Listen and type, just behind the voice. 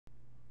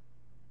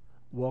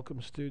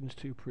Welcome students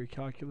to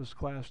pre-calculus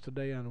class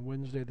today on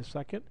Wednesday the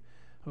 2nd.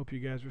 Hope you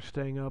guys are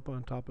staying up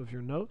on top of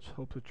your notes.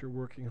 Hope that you're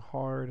working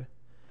hard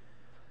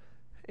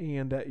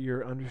and that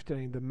you're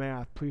understanding the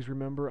math. Please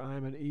remember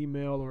I'm an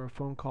email or a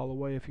phone call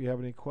away if you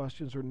have any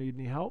questions or need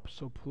any help,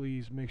 so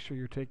please make sure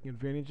you're taking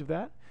advantage of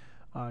that.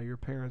 Your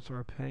parents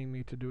are paying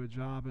me to do a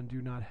job, and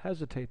do not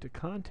hesitate to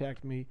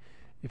contact me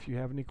if you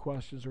have any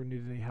questions or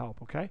need any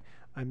help, okay?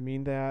 I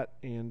mean that,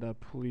 and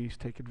please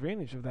take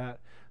advantage of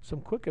that.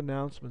 Some quick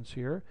announcements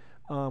here.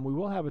 We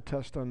will have a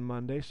test on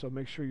Monday, so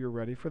make sure you're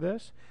ready for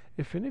this.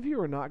 If any of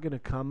you are not going to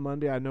come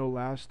Monday, I know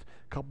last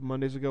couple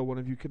Mondays ago one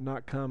of you could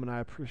not come, and I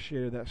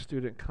appreciated that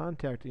student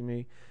contacting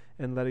me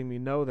and letting me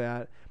know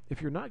that.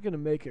 If you're not going to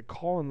make it,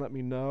 call and let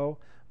me know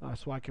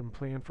so I can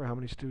plan for how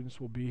many students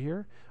will be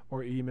here,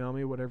 or email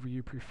me, whatever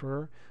you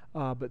prefer.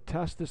 But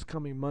test this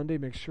coming Monday.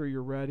 Make sure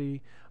you're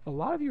ready. A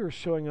lot of you are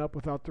showing up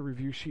without the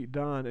review sheet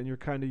done, and you're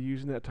kind of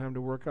using that time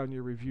to work on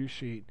your review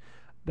sheet.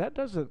 That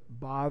doesn't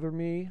bother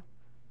me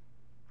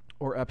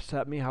or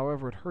upset me.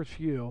 However, it hurts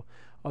you.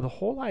 The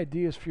whole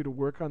idea is for you to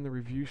work on the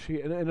review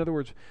sheet. In other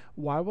words,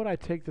 why would I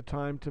take the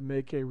time to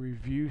make a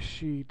review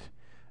sheet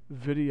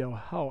video,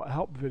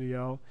 help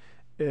video,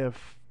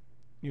 if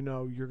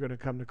you're going to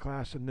come to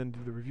class and then do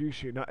the review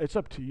sheet? Now, it's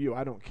up to you.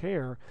 I don't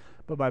care.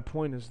 But my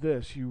point is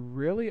this. You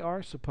really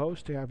are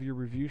supposed to have your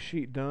review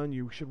sheet done.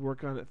 You should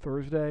work on it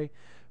Thursday,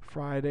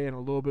 Friday, and a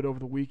little bit over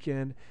the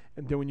weekend.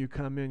 And then when you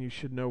come in, you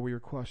should know where your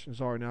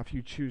questions are. Now, if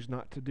you choose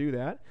not to do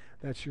that,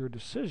 that's your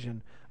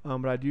decision.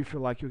 But I do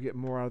feel like you'll get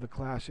more out of the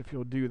class if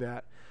you'll do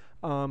that.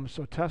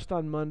 So test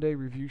on Monday,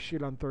 review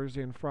sheet on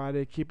Thursday and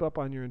Friday. Keep up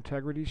on your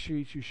integrity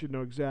sheets. You should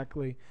know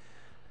exactly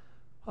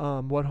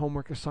what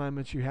homework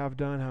assignments you have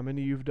done, how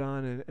many you've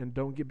done, and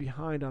don't get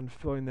behind on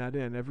filling that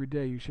in. Every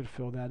day you should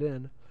fill that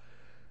in.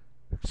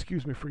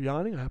 Excuse me for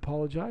yawning, I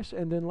apologize.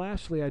 And then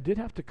lastly, I did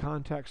have to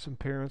contact some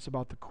parents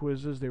about the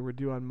quizzes. They were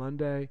due on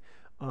Monday.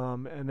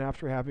 And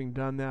after having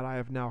done that, I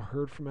have now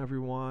heard from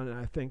everyone, and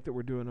I think that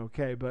we're doing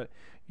okay. But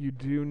you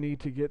do need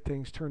to get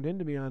things turned in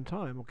to me on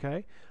time,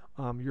 okay?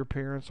 Your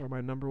parents are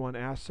my number one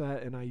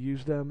asset, and I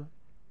use them.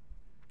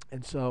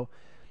 And so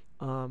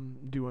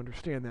do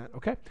understand that,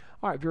 okay?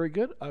 All right, very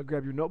good.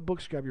 Grab your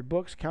notebooks, grab your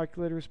books,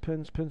 calculators,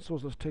 pens,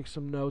 pencils. Let's take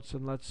some notes,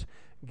 and let's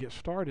get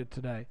started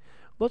today.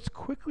 Let's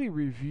quickly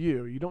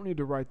review. You don't need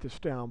to write this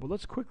down, but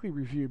let's quickly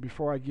review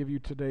before I give you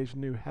today's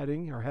new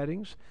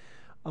headings.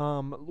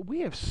 We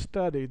have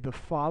studied the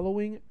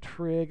following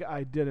trig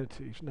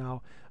identities.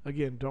 Now,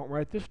 again, don't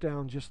write this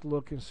down. Just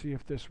look and see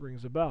if this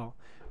rings a bell.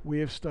 We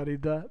have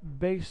studied the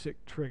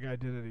basic trig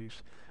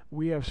identities.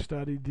 We have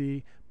studied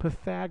the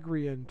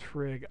Pythagorean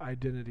trig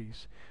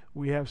identities.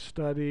 We have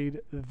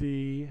studied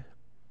the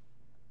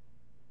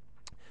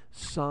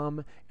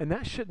sum, and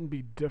that shouldn't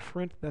be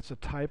different. That's a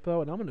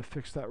typo, and I'm going to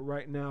fix that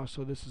right now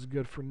so this is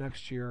good for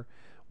next year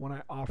when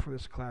I offer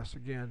this class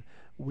again.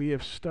 We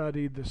have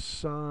studied the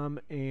sum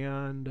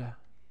and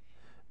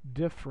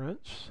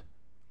difference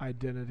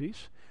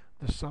identities,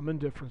 the sum and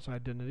difference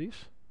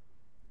identities.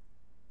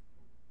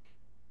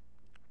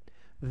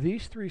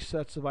 These three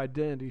sets of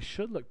identities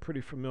should look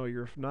pretty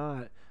familiar. If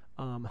not,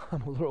 I'm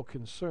a little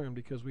concerned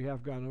because we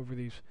have gone over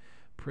these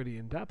pretty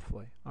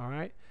in-depthly. All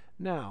right?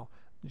 Now,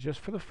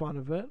 just for the fun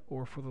of it,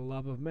 or for the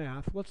love of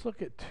math, let's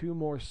look at two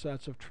more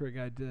sets of trig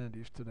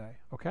identities today,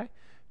 okay?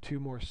 Two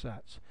more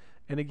sets.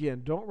 And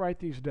again, don't write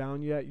these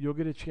down yet. You'll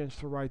get a chance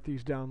to write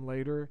these down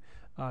later,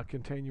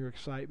 contain your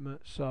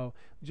excitement. So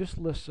just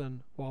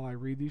listen while I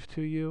read these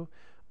to you.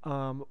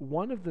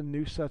 One of the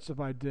new sets of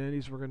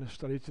identities we're going to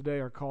study today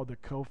are called the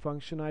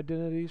cofunction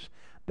identities.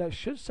 That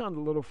should sound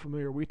a little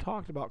familiar. We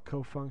talked about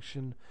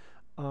cofunction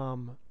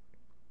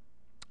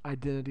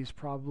identities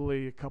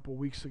probably a couple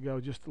weeks ago,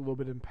 just a little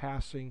bit in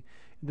passing.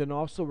 And then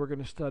also we're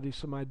going to study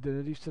some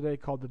identities today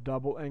called the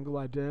double angle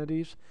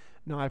identities.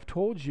 Now, I've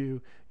told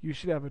you you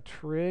should have a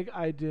trig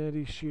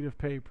identity sheet of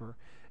paper,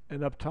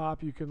 and up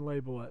top you can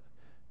label it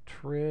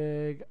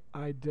trig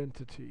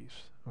identities,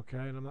 okay?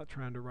 And I'm not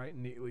trying to write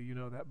neatly, you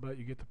know that, but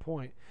you get the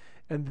point.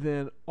 And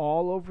then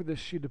all over this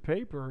sheet of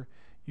paper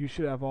you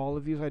should have all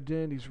of these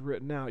identities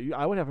written out.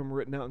 I would have them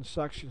written out in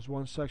sections.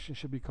 One section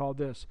should be called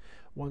this.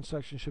 One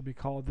section should be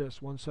called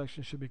this. One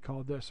section should be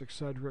called this,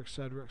 etc.,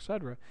 etc.,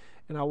 etc.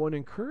 And I want to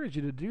encourage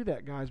you to do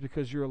that, guys,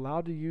 because you're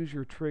allowed to use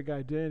your trig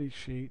identity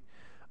sheet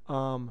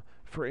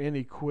for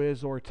any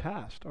quiz or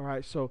test. All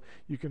right, so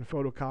you can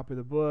photocopy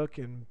the book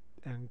and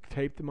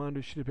tape them onto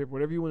a sheet of paper,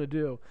 whatever you want to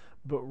do,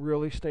 but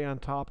really stay on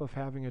top of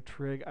having a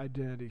trig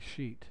identity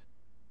sheet.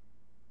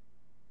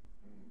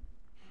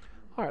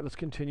 All right, let's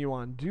continue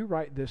on. Do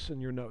write this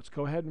in your notes.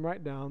 Go ahead and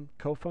write down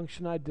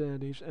cofunction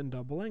identities and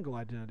double angle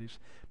identities.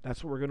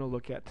 That's what we're going to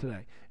look at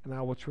today. And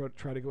I will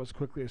try to go as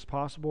quickly as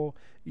possible,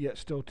 yet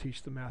still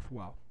teach the math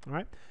well. All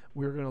right,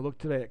 we're going to look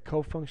today at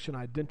cofunction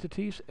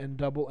identities and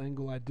double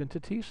angle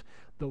identities.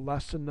 The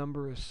lesson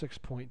number is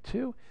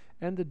 6.2,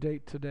 and the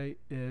date today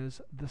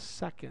is the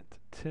 2nd,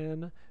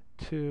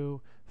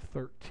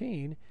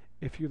 10/2/13,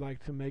 if you'd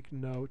like to make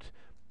note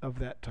of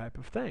that type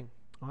of thing.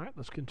 All right,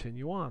 let's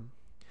continue on.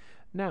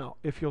 Now,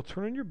 if you'll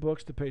turn in your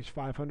books to page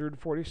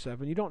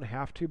 547, you don't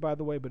have to, by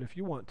the way, but if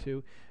you want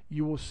to,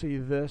 you will see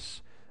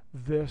this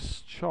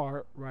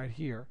chart right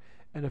here.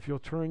 And if you'll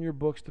turn in your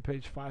books to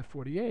page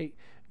 548,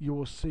 you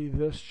will see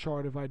this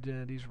chart of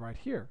identities right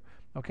here.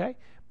 Okay?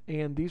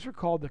 And these are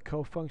called the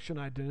cofunction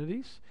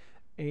identities.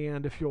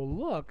 And if you'll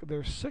look,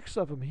 there's 6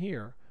 of them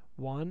here.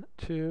 1,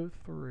 2,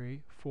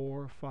 3,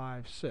 4,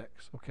 5,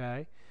 6.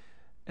 Okay?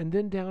 And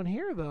then down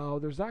here, though,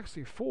 there's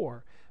actually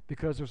 4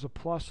 because there's a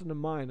plus and a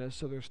minus,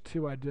 so there's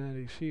 2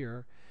 identities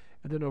here.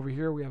 And then over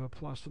here we have a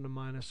plus and a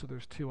minus, so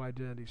there's 2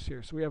 identities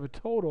here. So we have a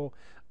total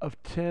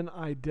of 10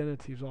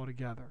 identities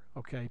altogether.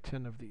 Okay,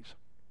 10 of these.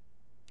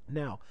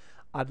 Now,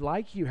 I'd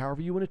like you,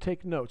 however you want to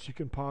take notes, you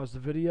can pause the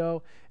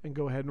video and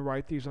go ahead and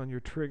write these on your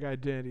trig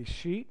identity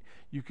sheet.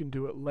 You can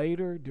do it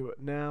later, do it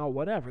now,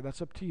 whatever.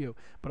 That's up to you.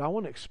 But I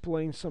want to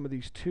explain some of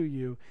these to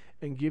you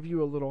and give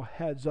you a little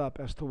heads up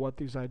as to what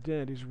these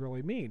identities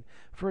really mean.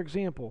 For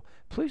example,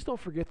 please don't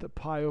forget that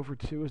pi over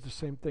 2 is the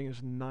same thing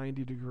as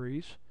 90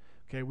 degrees.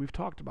 Okay, we've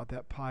talked about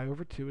that. Pi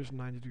over 2 is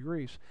 90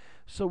 degrees.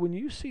 So when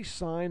you see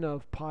sine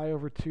of pi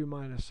over 2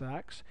 minus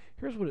x,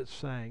 here's what it's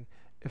saying.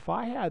 If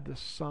I had the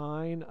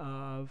sine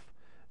of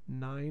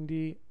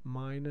 90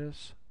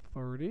 minus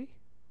 30,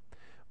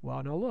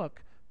 well, now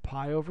look,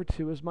 pi over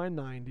 2 is my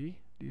 90.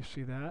 Do you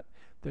see that?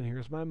 Then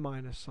here's my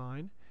minus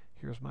sign.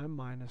 Here's my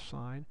minus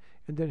sign.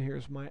 And then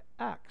here's my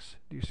x.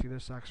 Do you see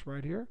this x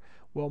right here?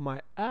 Well,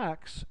 my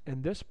x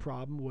in this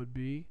problem would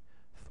be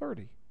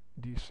 30.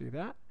 Do you see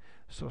that?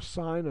 So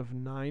sine of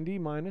 90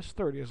 minus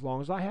 30, as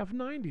long as I have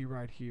 90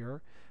 right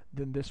here,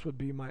 then this would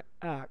be my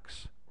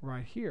x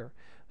right here.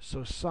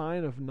 So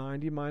sine of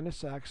 90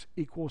 minus x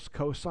equals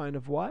cosine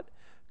of what?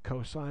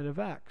 Cosine of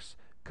x.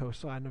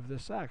 Cosine of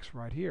this x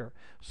right here.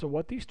 So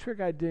what these trig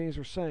identities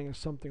are saying is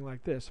something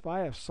like this. If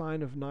I have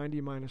sine of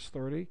 90 minus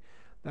 30,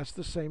 that's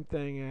the same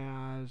thing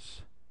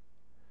as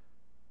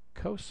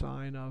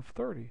cosine of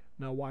 30.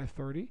 Now why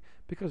 30?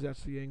 Because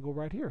that's the angle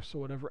right here. So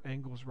whatever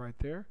angle is right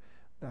there,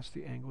 that's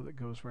the angle that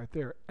goes right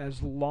there.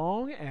 As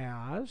long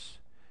as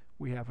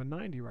we have a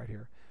 90 right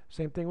here.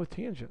 Same thing with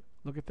tangent.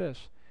 Look at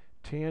this.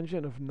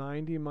 Tangent of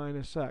 90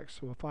 minus x.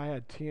 So if I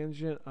had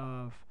tangent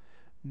of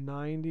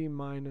 90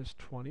 minus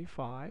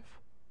 25,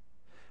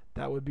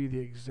 that would be the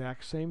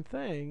exact same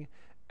thing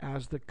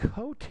as the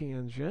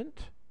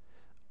cotangent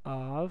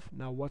of,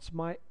 now what's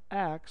my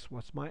x,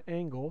 what's my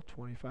angle,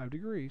 25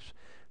 degrees.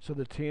 So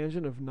the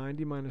tangent of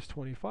 90 minus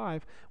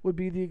 25 would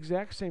be the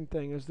exact same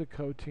thing as the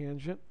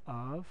cotangent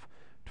of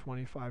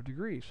 25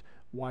 degrees.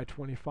 Why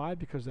 25?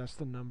 Because that's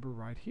the number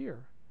right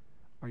here.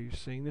 Are you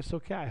seeing this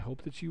okay? I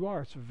hope that you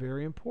are. It's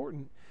very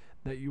important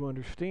that you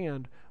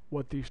understand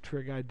what these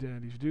trig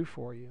identities do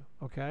for you,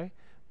 okay?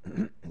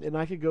 And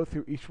I could go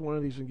through each one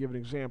of these and give an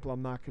example.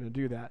 I'm not going to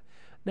do that.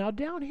 Now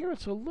down here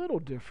it's a little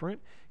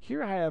different.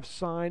 Here I have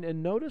sine,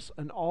 and notice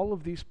in all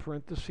of these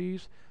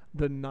parentheses,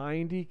 the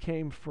 90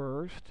 came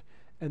first,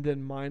 and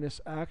then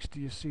minus x. Do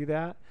you see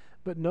that?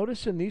 But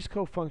notice in these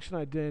cofunction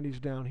identities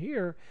down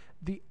here,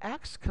 the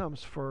x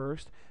comes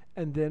first,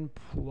 and then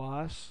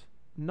plus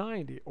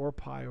 90, or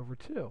pi over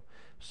 2.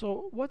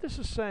 So what this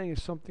is saying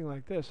is something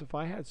like this. If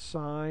I had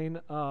sine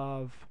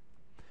of,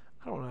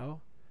 I don't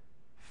know,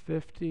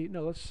 50,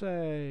 no, let's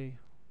say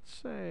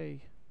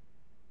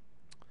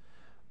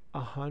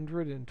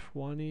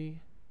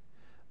 120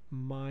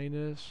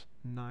 minus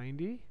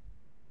 90,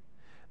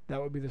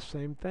 that would be the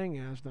same thing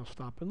as, now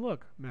stop and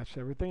look, match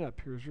everything up.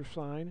 Here's your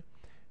sine,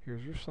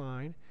 here's your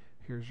sine,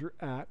 here's your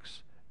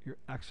x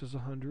is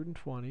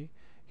 120,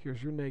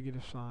 here's your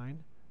negative sign,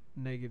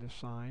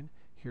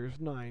 here's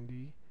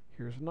 90,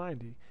 here's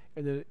 90.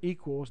 And then it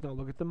equals, now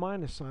look at the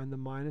minus sign. The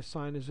minus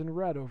sign is in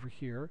red over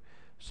here.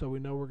 So we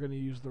know we're going to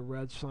use the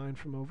red sign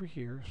from over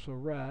here. So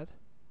red.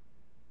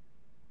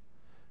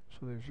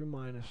 So there's your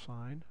minus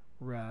sign,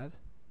 red.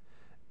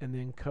 And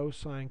then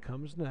cosine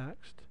comes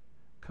next,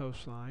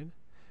 cosine.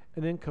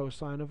 And then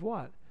cosine of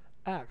what?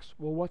 X.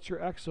 Well, what's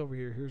your x over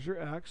here? Here's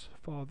your x,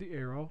 follow the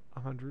arrow,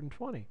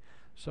 120.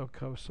 So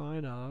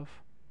cosine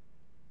of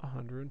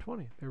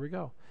 120. There we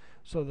go.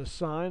 So the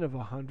sine of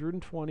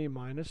 120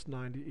 minus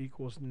 90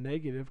 equals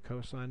negative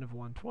cosine of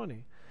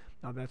 120.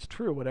 Now that's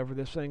true. Whatever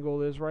this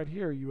angle is right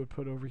here, you would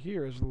put over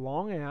here, as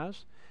long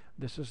as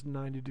this is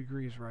 90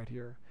 degrees right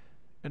here.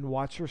 And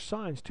watch your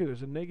signs too.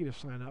 There's a negative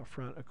sign out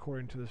front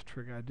according to this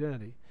trig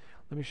identity.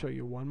 Let me show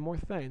you one more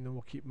thing, then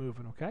we'll keep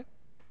moving, okay?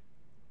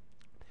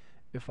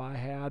 If I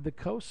had the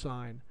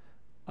cosine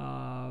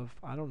of,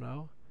 I don't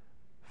know,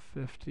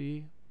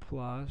 50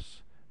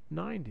 plus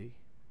 90,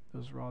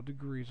 those are all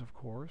degrees, of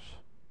course,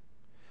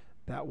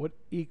 that would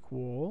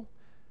equal,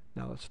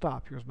 now let's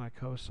stop. Here's my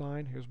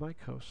cosine, here's my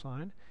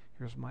cosine,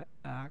 here's my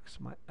x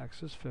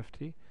is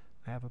 50.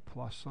 I have a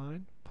plus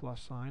sign,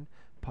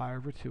 pi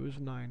over 2 is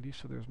 90,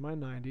 so there's my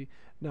 90.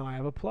 Now I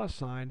have a plus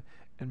sign,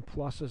 and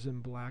plus is in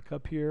black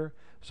up here,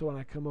 so when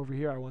I come over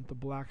here I want the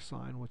black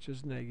sign, which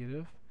is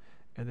negative,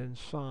 and then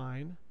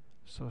sine,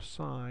 so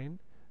sine,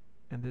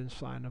 and then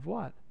sine of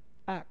what?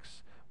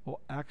 X. Well,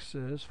 x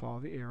is, follow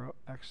the arrow,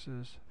 x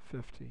is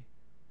 50.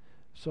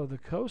 So the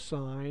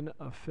cosine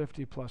of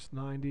 50 plus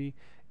 90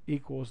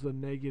 equals the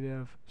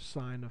negative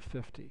sine of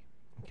 50.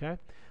 Okay?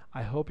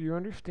 I hope you're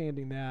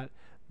understanding that.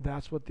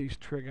 That's what these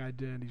trig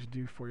identities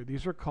do for you.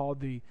 These are called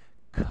the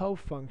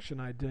cofunction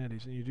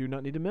identities, and you do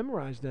not need to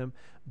memorize them,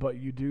 but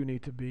you do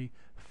need to be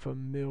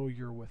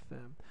familiar with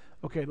them.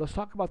 Okay, let's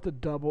talk about the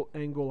double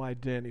angle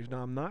identities.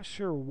 Now, I'm not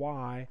sure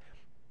why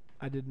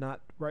I did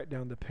not write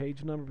down the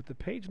page number, but the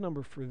page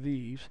number for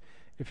these,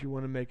 if you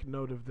want to make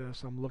note of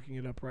this, I'm looking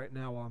it up right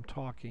now while I'm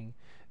talking,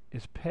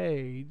 is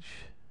page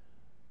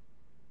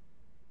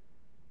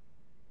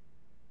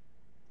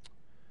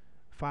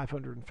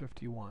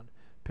 551.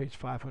 Page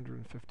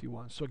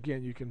 551. So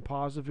again, you can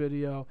pause the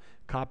video,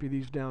 copy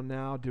these down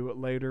now, do it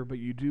later, but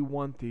you do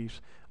want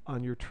these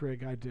on your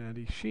trig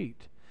identity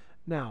sheet.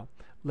 Now,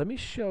 let me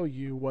show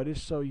you what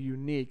is so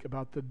unique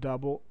about the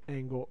double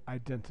angle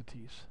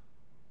identities.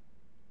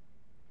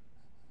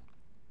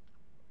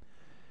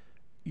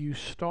 You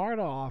start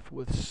off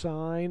with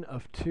sine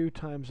of 2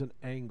 times an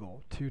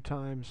angle. 2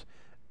 times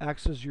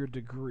x is your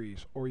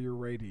degrees or your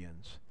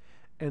radians.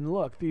 And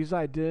look, these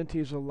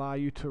identities allow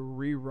you to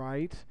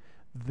rewrite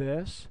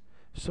this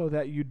so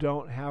that you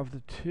don't have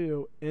the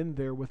 2 in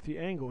there with the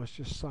angle. It's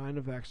just sine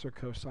of x or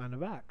cosine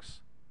of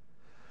x.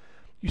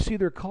 You see,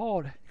 they're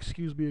called,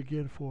 excuse me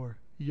again for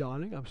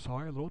yawning, I'm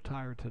sorry, a little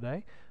tired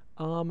today.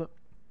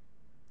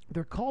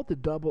 They're called the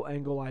double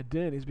angle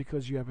identities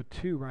because you have a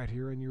 2 right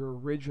here in your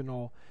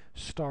original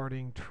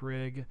starting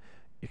trig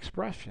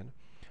expression.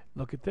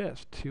 Look at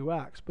this,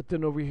 2x. But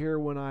then over here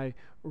when I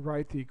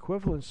write the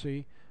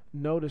equivalency,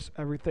 notice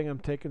everything I'm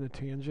taking the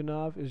tangent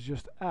of is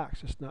just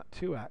x. It's not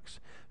 2x.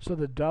 So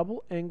the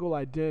double angle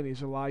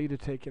identities allow you to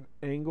take an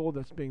angle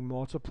that's being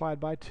multiplied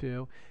by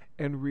 2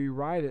 and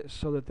rewrite it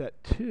so that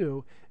that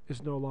 2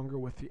 is no longer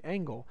with the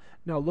angle.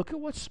 Now look at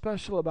what's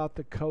special about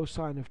the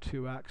cosine of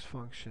 2x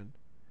function.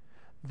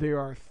 There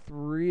are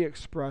 3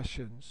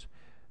 expressions.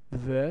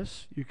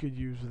 This, you could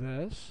use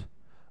this,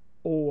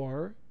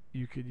 or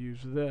you could use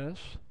this,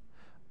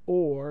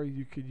 or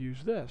you could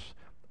use this.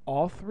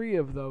 All 3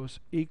 of those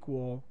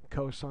equal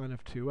cosine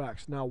of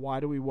 2x. Now, why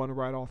do we want to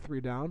write all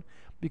 3 down?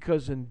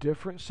 Because in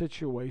different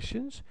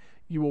situations,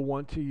 you will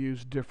want to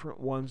use different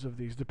ones of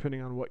these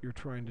depending on what you're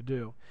trying to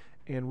do.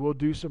 And we'll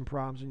do some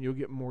problems and you'll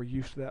get more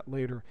used to that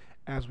later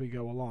as we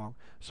go along.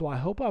 So I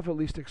hope I've at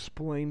least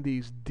explained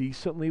these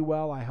decently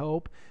well, I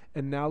hope.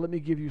 And now let me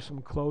give you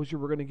some closure.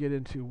 We're going to get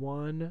into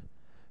 1,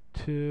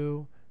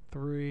 2,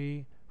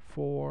 3,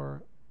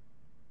 4,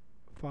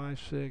 5,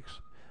 6,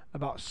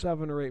 about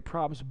 7 or 8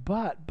 problems.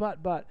 But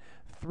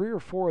 3 or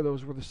 4 of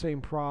those were the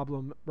same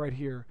problem right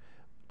here.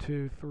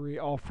 2, 3,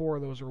 all 4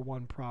 of those are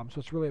one problem. So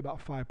it's really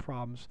about 5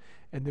 problems,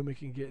 and then we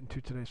can get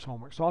into today's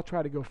homework. So I'll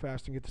try to go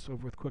fast and get this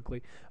over with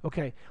quickly.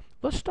 Okay,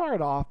 let's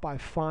start off by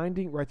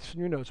finding, write this in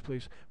your notes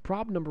please,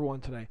 problem number 1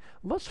 today.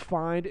 Let's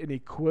find an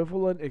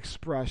equivalent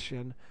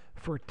expression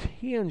for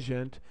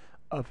tangent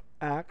of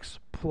x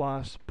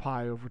plus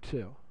pi over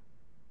 2.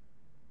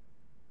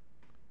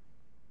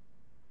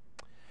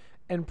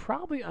 And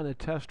probably on a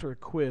test or a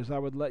quiz, I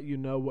would let you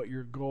know what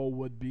your goal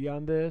would be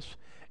on this.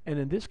 And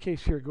in this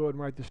case here, go ahead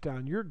and write this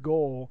down. Your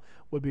goal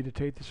would be to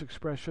take this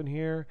expression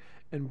here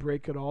and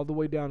break it all the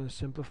way down and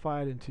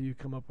simplify it until you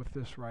come up with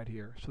this right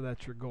here. So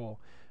that's your goal.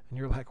 And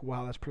you're like,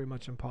 wow, that's pretty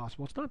much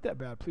impossible. It's not that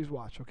bad. Please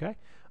watch, okay?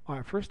 All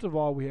right, first of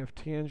all, we have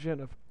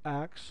tangent of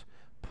x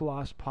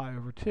plus pi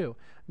over 2.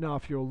 Now,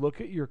 if you'll look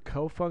at your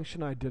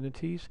cofunction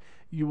identities,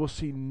 you will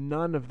see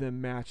none of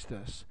them match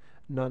this.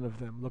 None of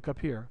them. Look up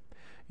here.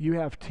 You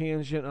have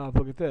tangent of,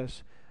 look at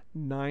this,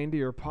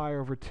 90 or pi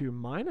over 2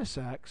 minus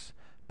x,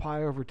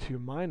 pi over 2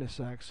 minus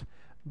x,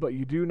 but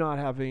you do not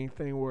have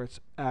anything where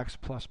it's x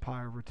plus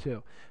pi over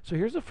 2. So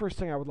here's the first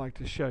thing I would like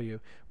to show you.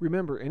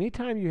 Remember,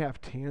 anytime you have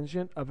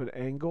tangent of an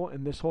angle,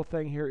 and this whole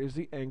thing here is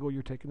the angle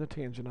you're taking the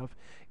tangent of,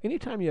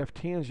 anytime you have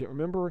tangent,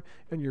 remember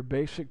in your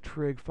basic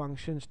trig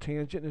functions,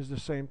 tangent is the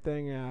same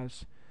thing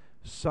as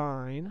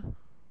sine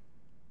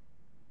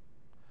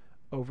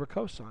over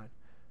cosine.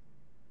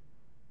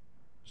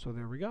 So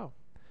there we go.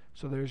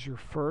 So there's your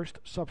first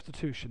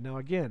substitution. Now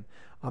again,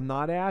 I'm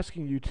not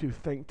asking you to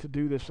think to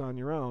do this on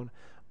your own.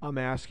 I'm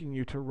asking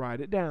you to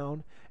write it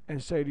down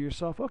and say to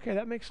yourself, okay,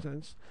 that makes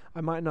sense.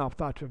 I might not have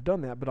thought to have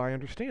done that, but I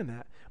understand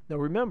that. Now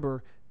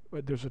remember,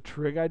 there's a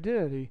trig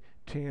identity.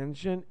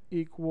 Tangent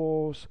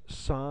equals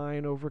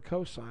sine over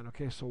cosine.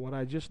 Okay, so what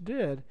I just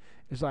did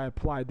is I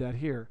applied that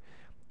here.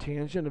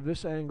 Tangent of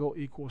this angle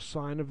equals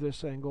sine of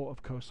this angle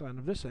of cosine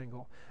of this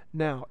angle.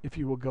 Now, if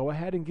you will go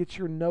ahead and get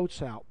your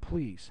notes out,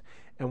 please,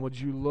 and would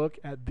you look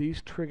at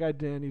these trig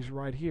identities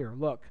right here.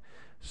 Look,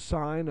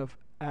 sine of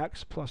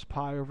x plus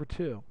pi over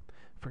 2.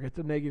 Forget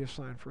the negative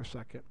sign for a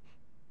second.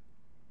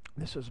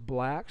 This is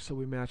black, so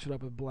we match it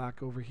up with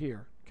black over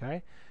here.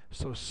 Okay?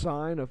 So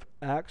sine of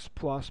x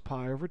plus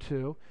pi over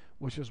 2,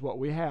 which is what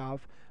we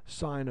have,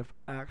 sine of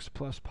x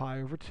plus pi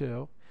over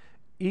 2,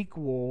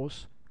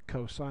 equals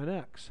cosine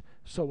x.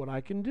 So what I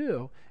can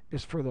do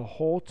is for the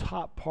whole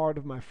top part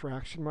of my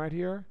fraction right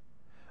here,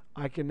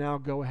 I can now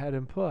go ahead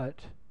and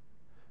put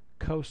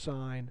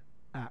cosine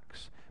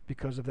x.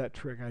 because of that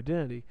trig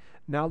identity.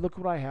 Now look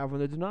what I have in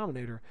the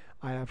denominator.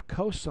 I have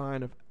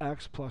cosine of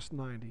x plus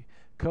 90,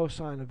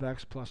 cosine of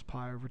x plus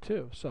pi over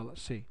 2. So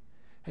let's see.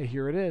 Hey,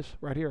 here it is,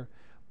 right here.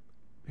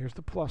 Here's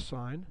the plus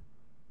sign.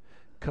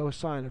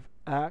 Cosine of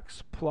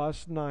x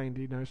plus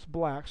 90, notice the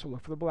black, so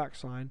look for the black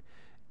sign,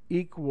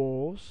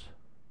 equals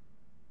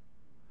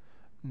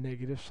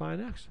negative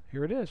sine x.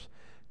 Here it is.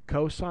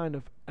 Cosine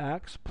of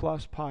x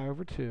plus pi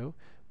over 2,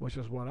 which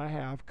is what I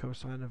have,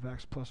 cosine of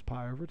x plus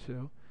pi over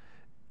 2,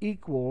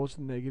 equals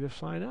negative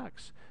sine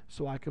x.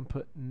 So I can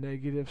put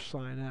negative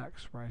sine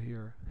x right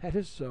here. That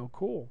is so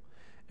cool.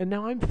 And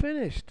now I'm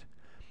finished.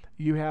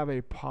 You have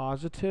a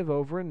positive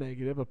over a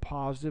negative. A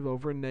positive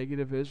over a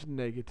negative is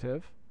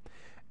negative.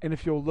 And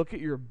if you'll look at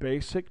your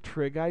basic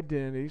trig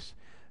identities,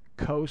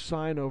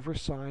 cosine over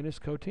sine is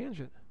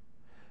cotangent.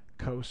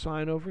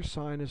 Cosine over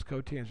sine is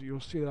cotangent. You'll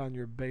see that on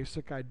your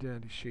basic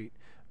identity sheet.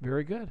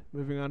 Very good.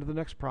 Moving on to the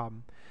next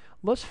problem.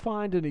 Let's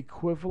find an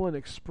equivalent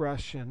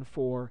expression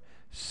for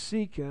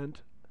secant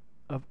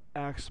of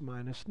x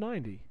minus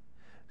 90.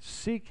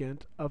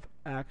 Secant of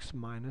x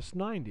minus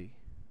 90.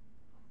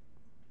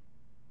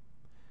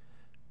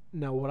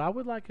 Now what I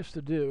would like us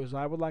to do is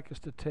I would like us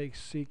to take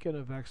secant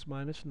of x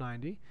minus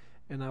 90,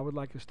 and I would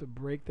like us to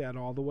break that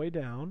all the way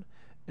down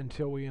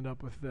until we end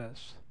up with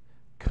this.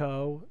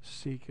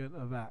 Cosecant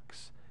of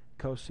x.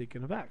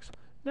 Cosecant of x.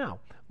 Now,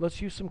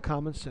 let's use some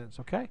common sense,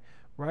 okay?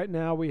 Right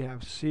now we have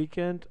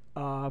secant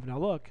of, now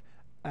look,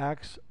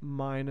 x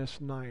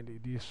minus 90.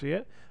 Do you see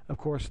it? Of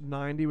course,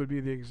 90 would be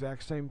the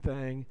exact same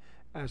thing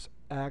as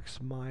x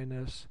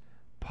minus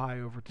pi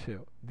over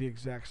 2. The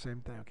exact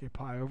same thing. Okay,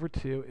 pi over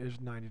 2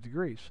 is 90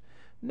 degrees.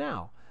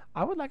 Now,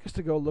 I would like us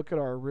to go look at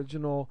our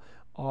original,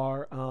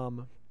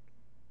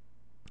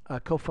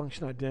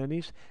 cofunction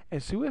identities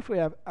and see if we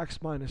have x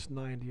minus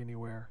 90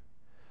 anywhere.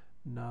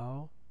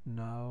 No,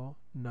 no,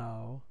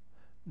 no,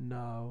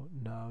 no,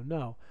 no,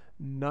 no.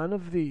 None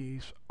of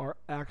these are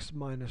x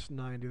minus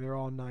 90. They're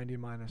all 90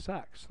 minus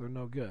x. They're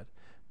no good.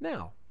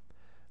 Now,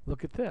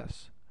 look at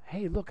this.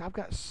 Hey, look, I've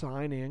got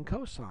sine and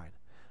cosine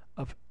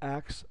of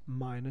x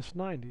minus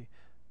 90.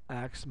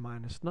 X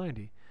minus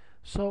 90.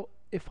 So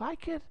if I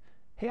could,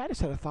 hey, I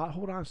just had a thought.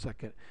 Hold on a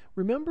second.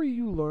 Remember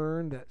you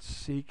learned that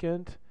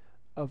secant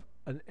of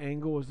an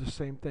angle is the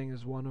same thing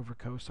as 1 over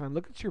cosine.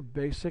 Look at your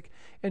basic,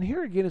 and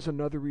here again is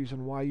another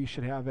reason why you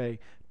should have a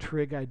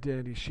trig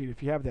identity sheet.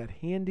 If you have that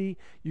handy,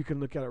 you can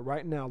look at it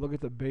right now. Look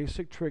at the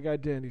basic trig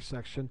identity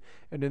section,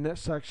 and in that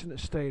section it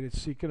stated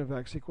secant of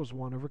x equals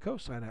 1 over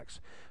cosine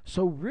x.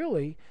 So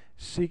really,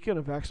 secant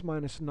of x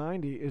minus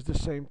 90 is the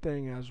same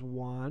thing as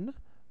 1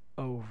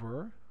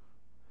 over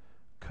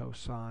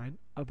cosine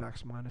of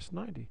x minus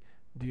 90.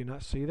 Do you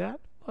not see that?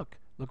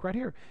 Look right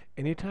here.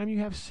 Anytime you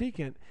have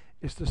secant,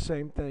 it's the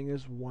same thing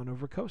as 1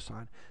 over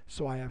cosine.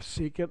 So I have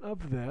secant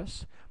of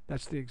this.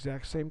 That's the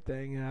exact same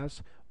thing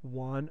as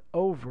 1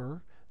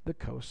 over the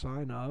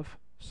cosine of,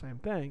 same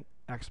thing,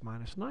 x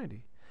minus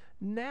 90.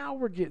 Now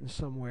we're getting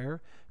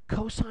somewhere.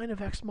 Cosine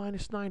of x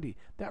minus 90.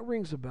 That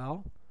rings a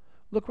bell.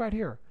 Look right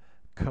here.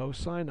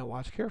 Cosine, now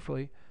watch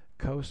carefully,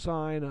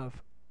 cosine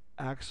of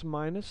x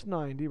minus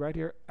 90, right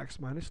here, x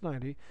minus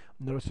 90.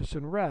 Notice it's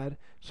in red,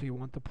 so you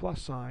want the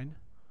plus sign.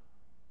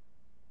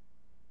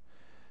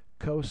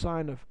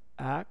 Cosine of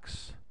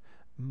x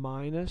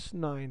minus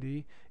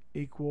 90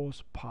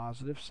 equals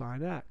positive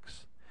sine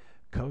x.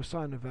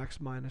 Cosine of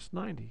x minus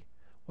 90.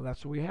 Well,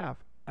 that's what we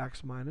have.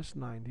 X minus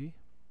 90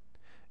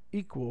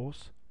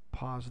 equals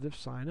positive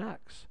sine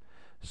x.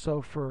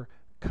 So for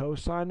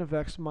cosine of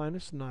x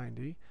minus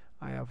 90,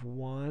 I have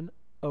 1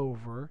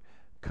 over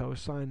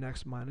cosine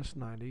x minus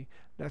 90.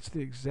 That's the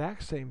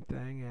exact same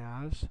thing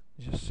as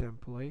just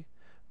simply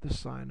the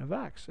sine of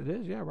x. It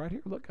is, yeah, right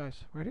here. Look,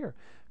 guys, right here.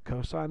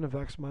 Cosine of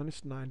x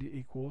minus 90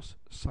 equals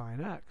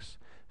sine x.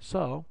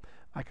 So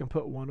I can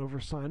put 1 over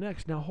sine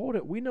x. Now hold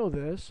it. We know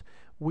this.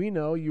 We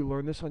know you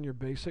learned this on your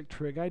basic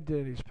trig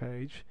identities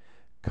page.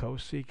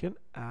 Cosecant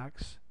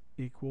x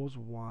equals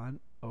 1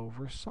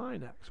 over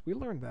sine x. We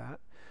learned that.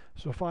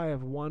 So if I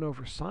have 1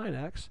 over sine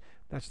x,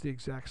 that's the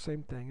exact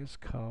same thing as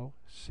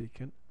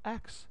cosecant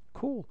x.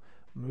 Cool.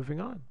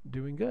 Moving on.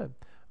 Doing good.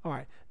 All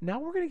right, now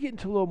we're going to get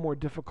into a little more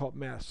difficult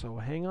math, so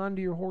hang on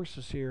to your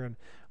horses here and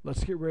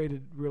let's get ready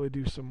to really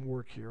do some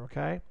work here,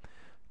 okay?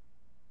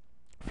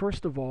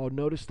 First of all,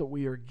 notice that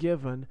we are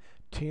given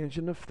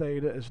tangent of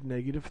theta as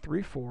negative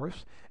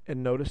 3/4,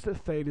 and notice that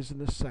theta is in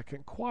the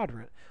second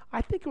quadrant.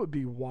 I think it would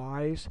be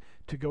wise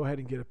to go ahead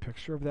and get a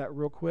picture of that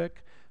real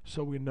quick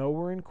so we know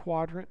we're in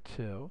quadrant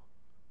 2.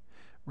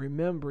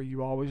 Remember,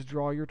 you always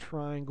draw your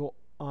triangle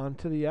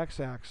onto the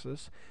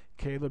x-axis.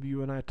 Caleb,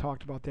 you and I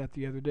talked about that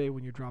the other day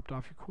when you dropped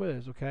off your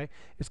quiz, okay?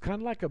 It's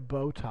kind of like a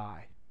bow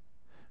tie,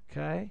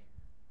 okay?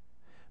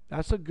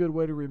 That's a good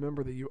way to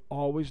remember that you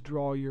always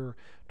draw your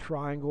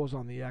triangles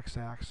on the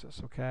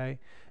x-axis, okay?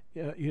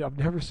 I've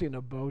never seen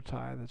a bow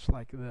tie that's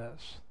like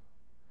this.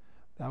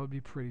 That would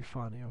be pretty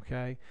funny,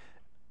 okay?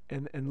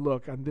 And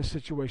look, on this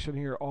situation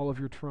here, all of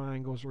your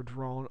triangles were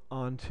drawn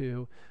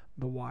onto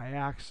the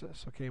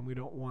y-axis, okay, and we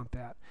don't want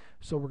that.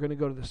 So we're going to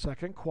go to the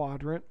second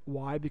quadrant.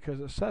 Why? Because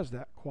it says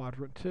that,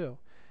 quadrant 2.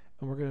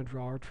 And we're going to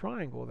draw our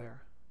triangle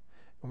there.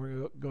 And we're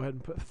going to go ahead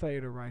and put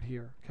theta right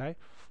here, okay?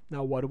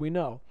 Now what do we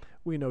know?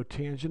 We know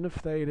tangent of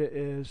theta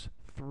is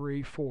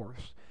 3/4.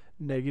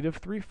 Negative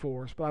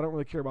 3/4, but I don't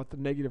really care about the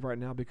negative right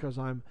now because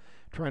I'm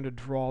trying to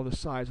draw the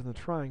sides of the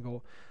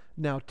triangle.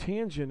 Now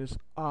tangent is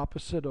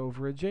opposite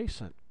over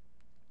adjacent.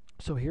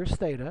 So here's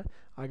theta.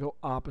 I go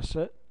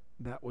opposite,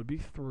 that would be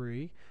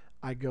 3.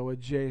 I go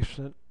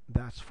adjacent,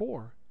 that's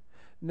 4.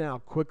 Now,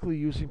 quickly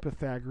using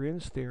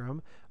Pythagorean's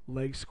theorem,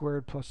 leg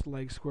squared plus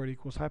leg squared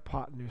equals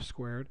hypotenuse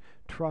squared.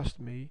 Trust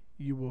me,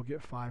 you will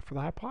get 5 for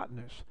the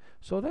hypotenuse.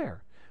 So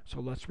there. So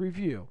let's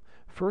review.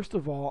 First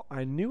of all,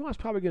 I knew I was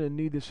probably going to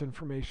need this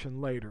information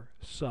later.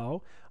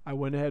 So I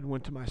went ahead and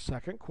went to my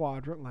second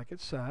quadrant like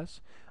it says.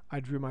 I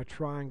drew my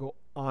triangle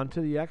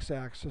onto the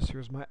x-axis.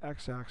 Here's my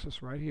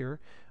x-axis right here.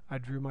 I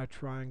drew my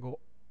triangle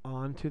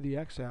onto the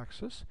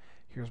x-axis.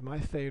 Here's my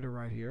theta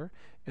right here.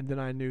 And then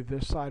I knew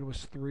this side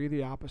was 3,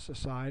 the opposite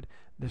side.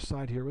 This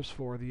side here was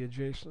 4, the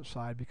adjacent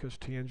side, because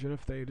tangent of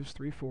theta is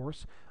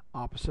 3/4,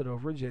 opposite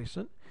over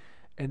adjacent.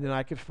 And then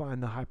I could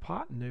find the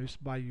hypotenuse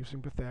by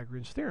using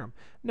Pythagorean's theorem.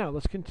 Now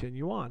let's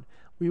continue on.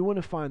 We want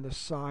to find the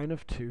sine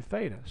of 2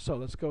 theta. So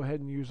let's go ahead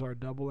and use our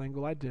double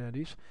angle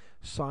identities.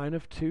 Sine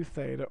of 2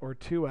 theta, or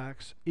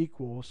 2x,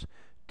 equals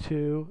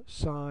 2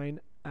 sine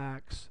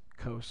x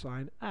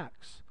cosine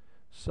x.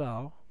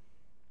 So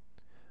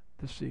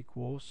this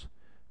equals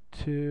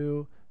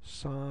 2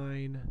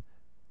 sine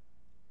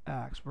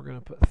x. We're going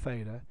to put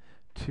theta.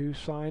 2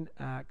 sine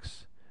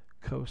x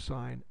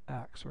cosine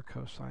x, or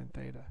cosine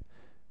theta.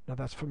 Now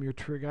that's from your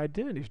trig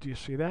identities. Do you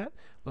see that?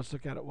 Let's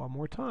look at it one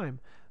more time.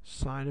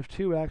 Sine of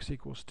 2x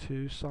equals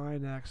 2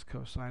 sine x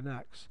cosine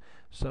x.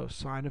 So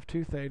sine of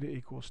 2 theta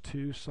equals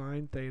 2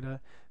 sine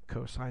theta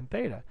cosine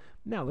theta.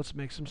 Now let's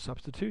make some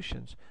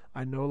substitutions.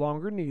 I no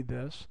longer need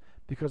this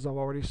because I've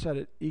already said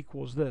it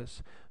equals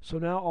this. So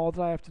now all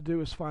that I have to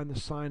do is find the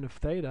sine of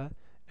theta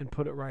and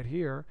put it right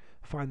here.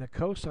 Find the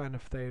cosine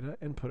of theta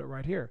and put it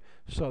right here.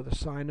 So the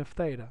sine of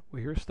theta,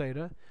 well, here's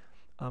theta.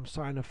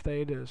 Sine of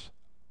theta is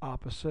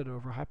opposite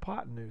over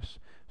hypotenuse.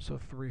 So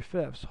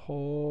 3/5.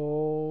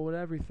 Hold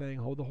everything.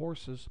 Hold the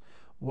horses.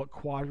 What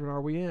quadrant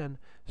are we in?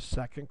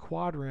 Second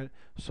quadrant.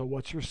 So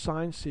what's your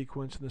sine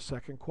sequence in the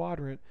second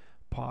quadrant?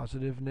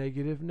 Positive,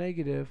 negative,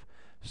 negative.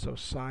 So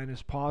sine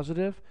is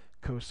positive,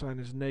 cosine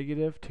is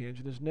negative,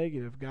 tangent is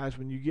negative. Guys,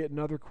 when you get in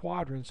other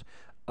quadrants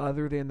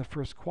other than the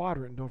first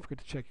quadrant, don't forget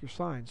to check your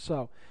sign.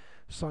 So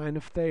sine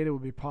of theta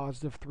would be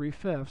positive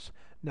 3/5.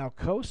 Now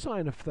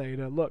cosine of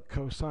theta, look,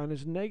 cosine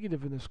is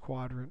negative in this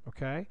quadrant,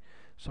 okay?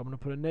 So I'm going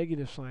to put a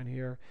negative sign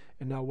here.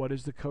 And now what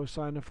is the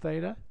cosine of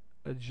theta?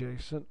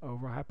 Adjacent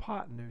over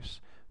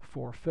hypotenuse,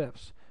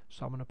 4/5.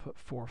 So I'm going to put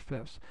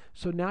 4/5.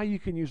 So now you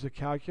can use the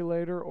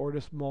calculator or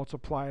just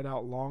multiply it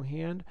out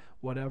longhand,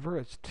 whatever.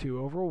 It's 2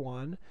 over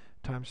 1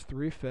 times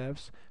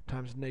 3/5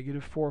 times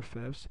negative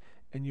 4/5,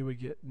 and you would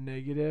get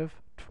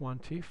negative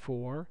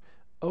 24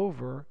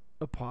 over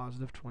a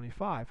positive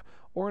 25.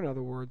 Or in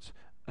other words,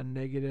 a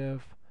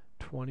negative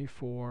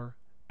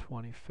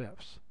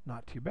 24/25.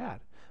 Not too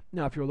bad.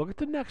 Now if you look at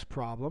the next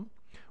problem,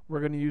 we're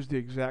going to use the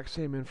exact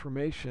same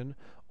information,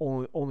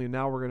 only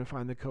now we're going to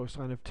find the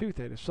cosine of 2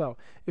 theta. So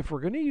if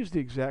we're going to use the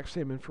exact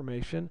same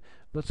information,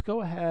 let's go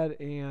ahead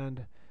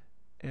and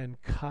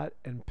cut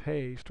and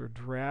paste, or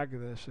drag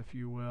this, if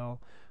you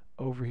will,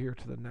 over here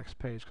to the next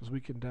page, because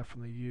we can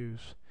definitely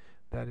use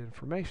that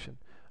information.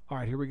 All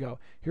right, here we go.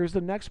 Here's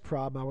the next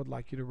problem I would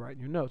like you to write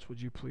in your notes.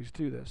 Would you please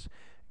do this?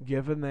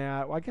 Given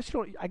that, well, I guess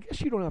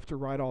you don't have to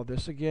write all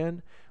this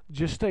again.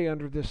 Just stay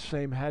under this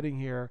same heading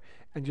here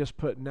and just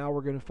put, now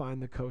we're going to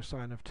find the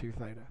cosine of 2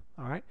 theta.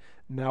 All right?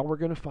 Now we're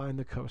going to find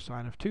the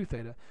cosine of 2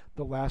 theta.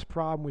 The last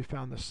problem, we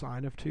found the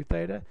sine of 2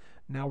 theta.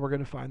 Now we're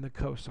going to find the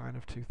cosine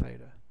of 2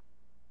 theta.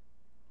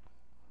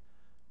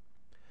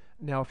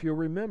 Now, if you'll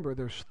remember,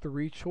 there's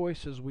 3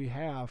 choices we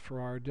have for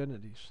our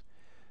identities.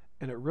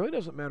 And it really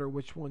doesn't matter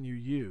which one you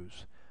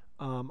use.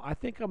 I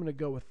think I'm going to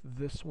go with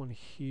this one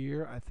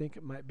here. I think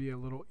it might be a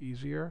little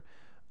easier.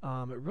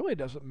 It really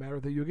doesn't matter,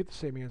 that you'll get the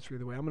same answer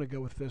either way. I'm going to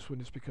go with this one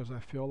just because I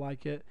feel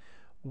like it.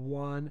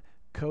 1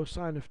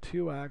 cosine of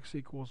 2x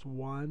equals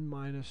 1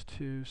 minus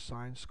 2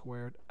 sine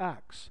squared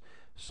x.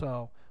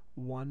 So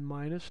 1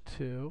 minus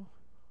 2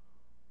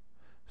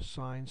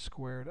 sine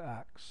squared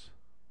x.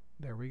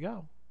 There we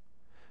go.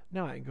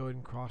 Now I can go ahead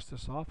and cross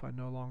this off. I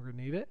no longer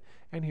need it.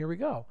 And here we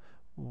go.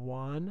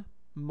 1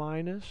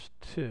 minus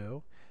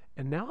 2.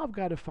 And now I've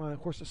got to find,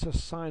 of course it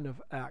says sine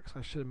of x.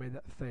 I should have made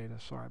that theta.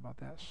 Sorry about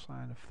that.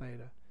 Sine of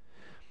theta.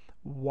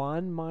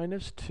 1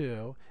 minus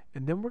 2.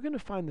 And then we're going to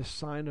find the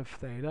sine of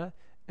theta,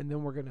 and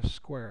then we're going to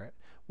square it.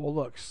 Well,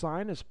 look,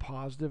 sine is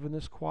positive in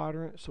this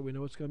quadrant, so we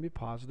know it's going to be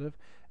positive.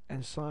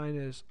 And sine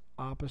is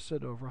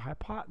opposite over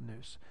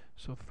hypotenuse,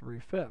 so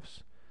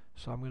 3/5.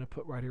 So I'm going to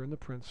put right here in the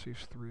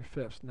parentheses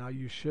 3/5. Now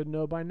you should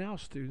know by now,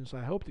 students,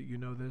 I hope that you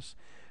know this,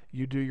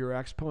 you do your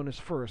exponents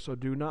first. So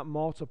do not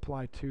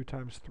multiply 2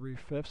 times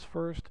 3/5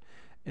 first.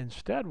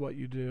 Instead, what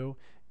you do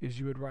is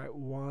you would write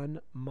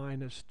 1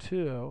 minus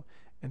 2,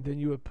 and then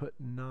you would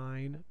put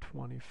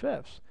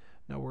 9/25.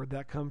 Now, where'd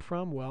that come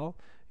from? Well,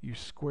 you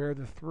square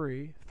the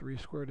 3. 3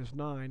 squared is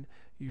 9.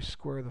 You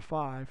square the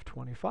 5,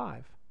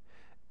 25.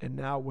 And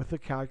now with the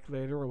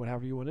calculator, or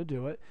whatever you want to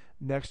do it,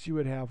 next you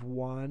would have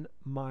 1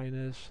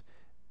 minus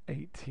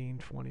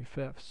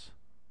 18/25.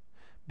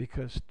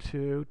 Because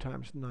 2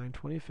 times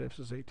 9/25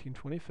 is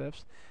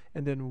 18/25,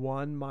 and then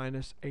 1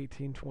 minus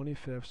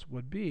 18/25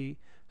 would be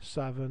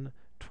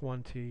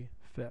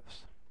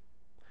 7/25.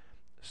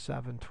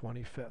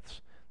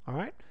 7/25. All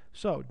right,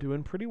 so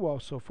doing pretty well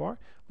so far.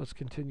 Let's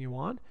continue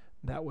on.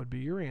 That would be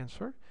your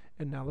answer.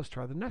 And now let's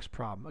try the next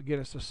problem. Again,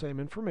 it's the same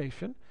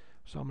information,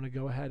 so I'm going to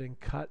go ahead and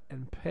cut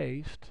and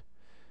paste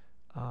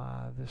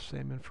this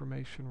same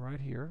information right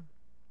here.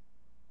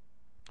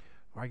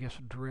 Or I guess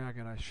drag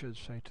it, I should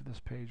say, to this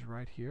page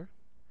right here.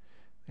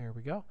 There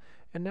we go.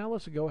 And now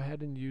let's go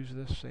ahead and use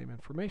this same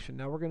information.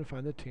 Now we're going to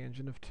find the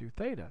tangent of 2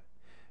 theta.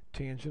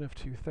 Tangent of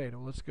 2 theta.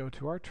 Let's go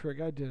to our trig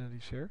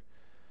identities here.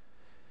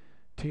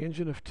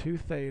 Tangent of 2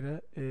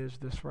 theta is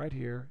this right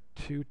here,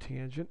 2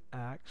 tangent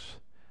x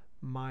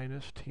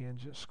minus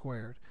tangent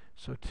squared.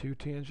 So 2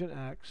 tangent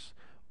x,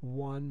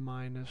 1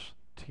 minus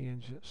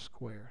tangent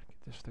squared.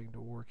 Get this thing to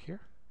work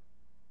here.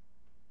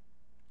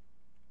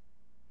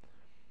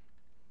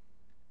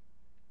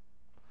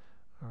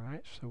 All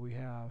right, so we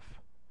have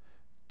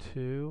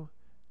 2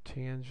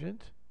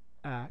 tangent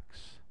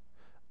x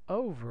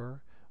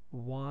over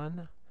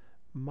 1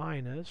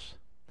 minus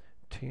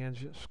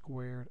tangent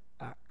squared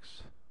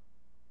x.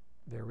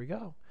 There we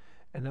go.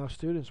 And now,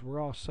 students,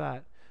 we're all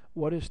set.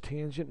 What is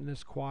tangent in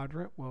this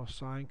quadrant? Well,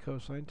 sine,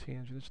 cosine,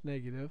 tangent, it's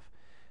negative.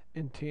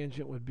 And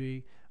tangent would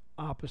be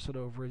opposite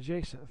over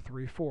adjacent,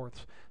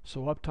 3/4.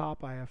 So up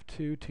top I have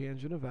 2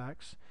 tangent of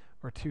x,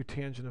 or 2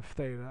 tangent of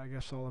theta. I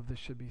guess all of this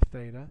should be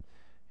theta.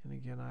 And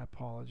again, I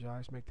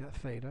apologize, make that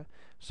theta.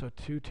 So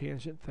 2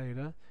 tangent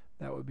theta,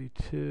 that would be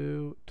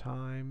 2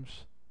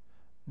 times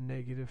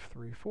negative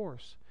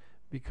 3/4,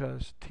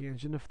 because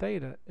tangent of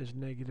theta is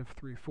negative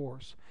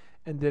 3/4.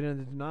 And then in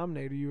the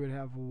denominator, you would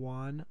have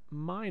 1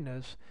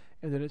 minus,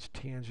 and then it's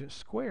tangent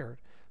squared.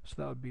 So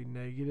that would be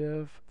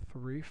negative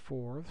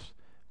 3/4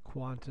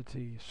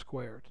 quantity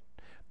squared.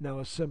 Now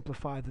let's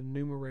simplify the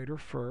numerator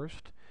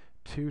first.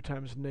 2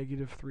 times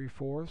negative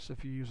 3/4,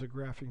 if you use a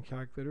graphing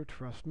calculator,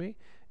 trust me,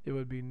 it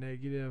would be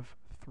negative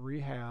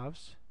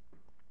 3/2.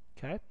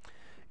 Okay?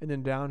 And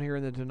then down here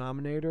in the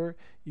denominator,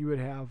 you would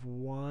have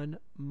 1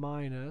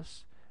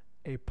 minus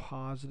a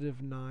positive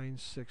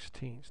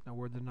 9/16. Now,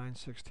 where'd the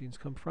 9/16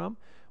 come from?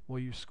 Well,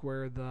 you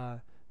squared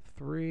the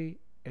 3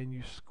 and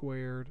you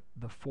squared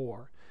the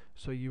 4.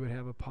 So you would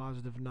have a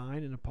positive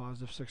 9 and a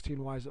positive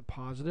 16. Why is it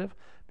positive?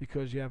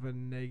 Because you have a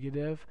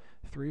negative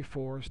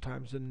 3/4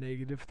 times a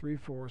negative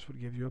 3/4 would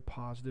give you a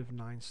positive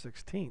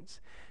 9/16.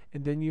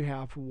 And then you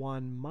have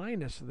 1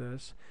 minus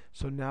this.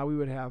 So now we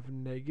would have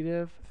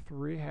negative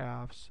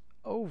 3/2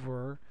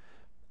 over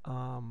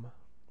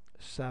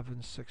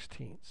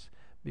 7/16.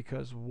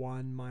 Because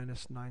 1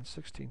 minus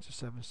 9/16 is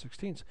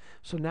 7/16.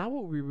 So now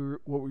what we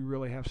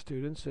really have,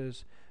 students,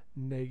 is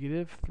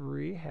negative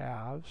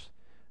 3/2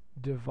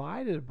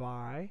 divided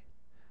by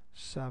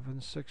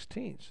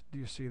 7/16. Do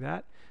you see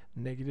that?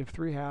 Negative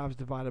 3/2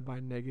 divided by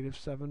negative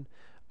 7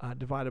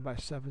 divided by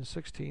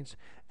 7/16.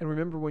 And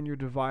remember, when you're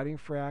dividing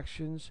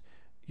fractions,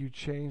 you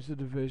change the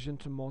division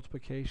to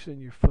multiplication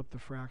and you flip the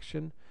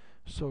fraction.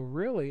 So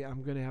really,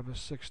 I'm going to have a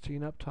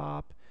 16 up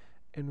top,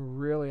 and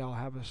really I'll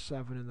have a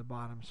 7 in the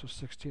bottom, so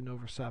 16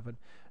 over 7.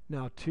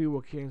 Now 2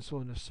 will cancel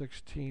into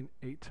 16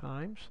 8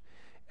 times,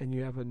 and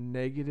you have a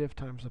negative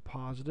times a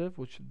positive,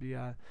 which would be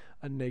a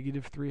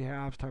negative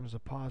 3/2 times a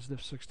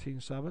positive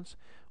 16/7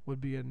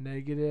 would be a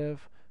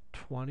negative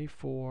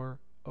 24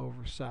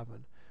 over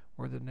 7.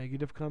 Where the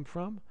negative come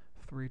from?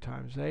 3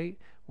 times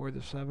 8. Where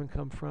the 7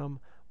 come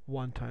from?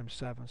 1 times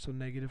 7. So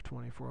negative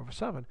 24 over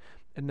 7.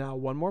 And now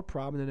one more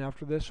problem, and then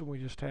after this one we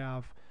just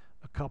have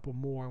a couple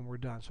more and we're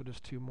done. So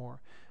just 2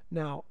 more.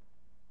 Now,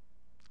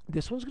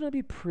 this one's going to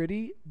be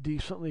pretty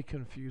decently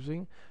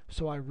confusing,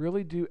 so I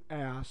really do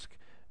ask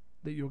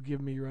that you'll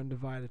give me your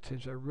undivided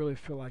attention. I really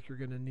feel like you're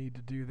going to need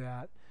to do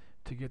that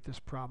to get this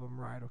problem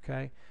right,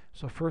 okay?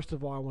 So first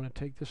of all, I want to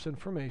take this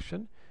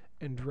information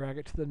and drag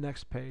it to the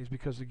next page,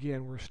 because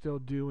again, we're still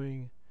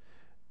using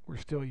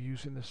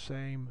the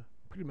same,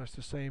 pretty much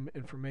the same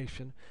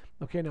information.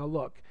 Okay, now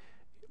look,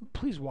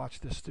 please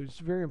watch this, students.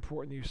 It's very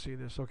important that you see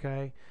this,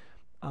 okay?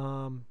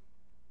 I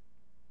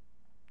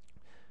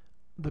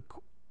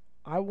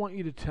want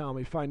you to tell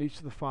me, find each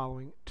of the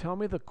following. Tell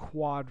me the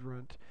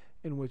quadrant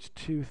in which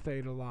 2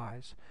 theta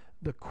lies.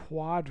 The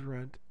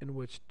quadrant in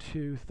which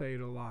 2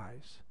 theta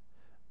lies.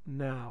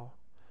 Now,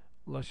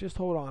 let's just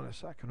hold on a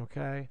second,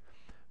 okay?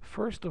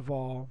 First of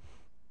all,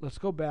 let's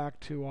go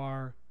back to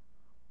our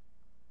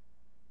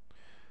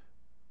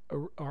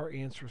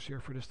answers here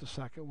for just a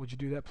second. Would you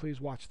do that, please?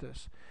 Watch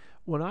this.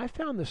 When I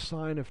found the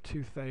sine of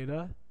 2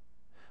 theta,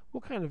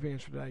 what kind of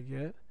answer did I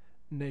get?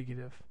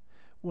 Negative.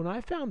 When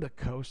I found the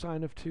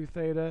cosine of 2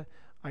 theta,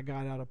 I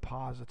got out a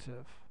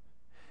positive.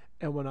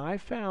 And when I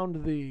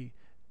found the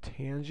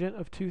tangent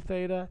of 2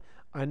 theta,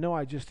 I know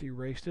I just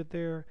erased it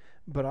there,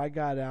 but I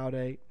got out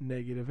a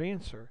negative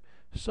answer.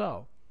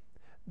 So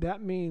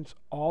that means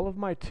all of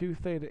my 2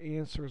 theta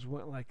answers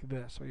went like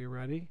this. Are you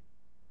ready?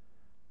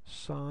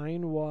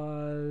 Sine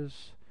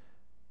was,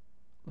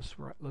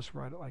 let's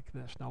write it like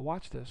this. Now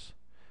watch this.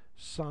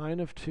 Sine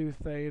of 2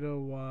 theta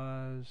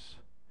was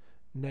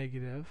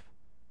negative.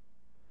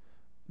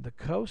 The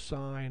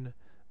cosine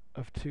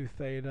of 2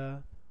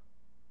 theta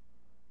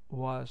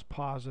was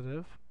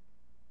positive.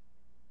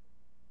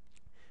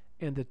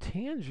 And the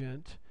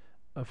tangent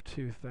of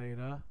 2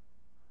 theta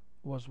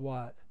was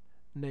what?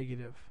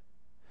 Negative.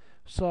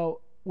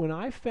 So when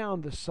I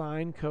found the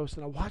sine,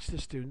 cosine, now watch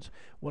this, students.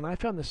 When I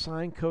found the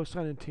sine,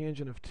 cosine, and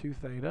tangent of 2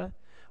 theta,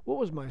 what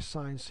was my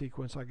sine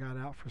sequence I got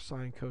out for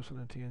sine, cosine,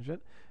 and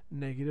tangent?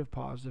 Negative,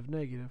 positive,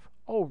 negative.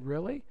 Oh,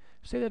 really?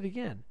 Say that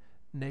again.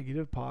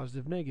 Negative,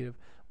 positive, negative.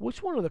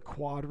 Which one of the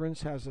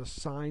quadrants has a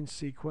sine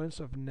sequence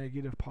of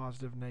negative,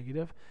 positive,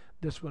 negative?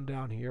 This one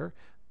down here.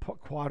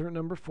 Quadrant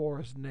number 4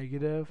 is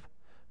negative,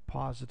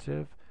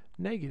 positive,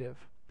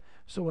 negative.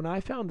 So when I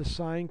found the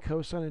sine,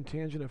 cosine, and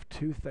tangent of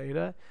 2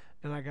 theta,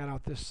 and I got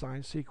out this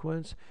sine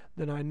sequence,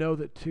 then I know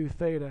that 2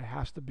 theta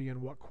has to be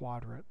in what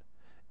quadrant?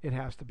 It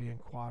has to be in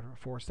quadrant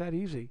 4. It's that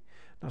easy.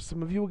 Now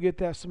some of you will get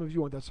that, some of you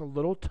won't. That's a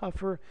little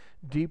tougher,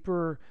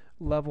 deeper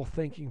level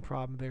thinking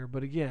problem there.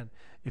 But again,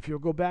 if you'll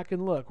go back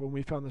and look, when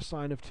we found the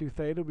sine of 2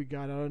 theta, we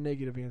got out a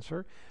negative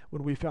answer.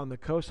 When we found the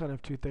cosine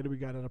of 2 theta, we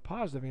got out a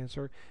positive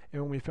answer.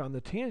 And when we found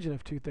the tangent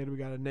of 2 theta, we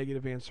got a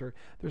negative answer.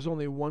 There's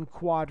only one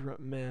quadrant,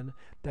 men,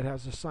 that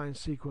has a sine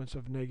sequence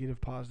of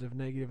negative, positive,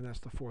 negative, and that's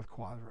the 4th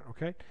quadrant,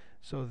 okay?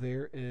 So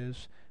there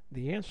is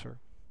the answer,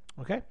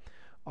 okay?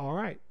 All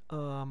right,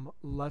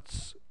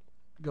 let's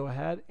go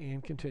ahead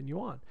and continue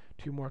on.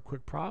 2 more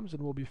quick problems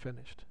and we'll be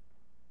finished.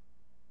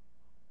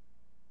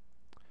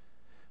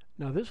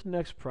 Now this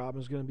next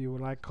problem is going to be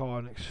what I call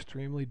an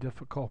extremely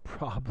difficult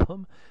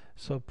problem.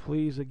 So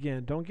please,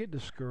 again, don't get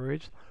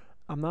discouraged.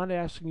 I'm not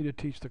asking you to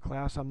teach the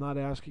class. I'm not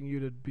asking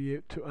you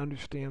to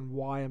understand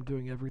why I'm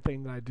doing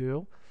everything that I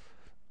do,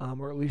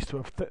 or at least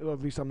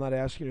I'm not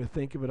asking you to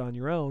think of it on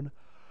your own.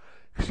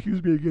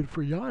 Excuse me again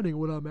for yawning.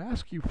 What I'm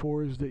asking you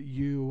for is that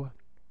you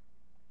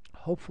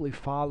hopefully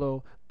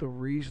follow the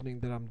reasoning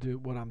that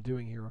what I'm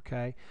doing here,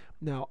 okay?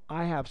 Now,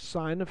 I have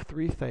sine of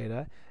 3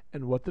 theta,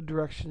 and what the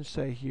directions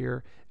say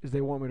here is they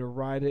want me to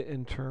write it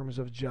in terms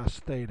of just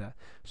theta.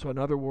 So in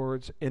other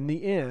words, in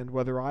the end,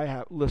 whether I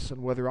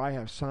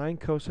have sine,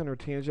 cosine, or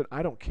tangent,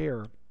 I don't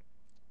care.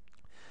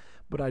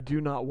 But I do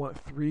not want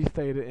 3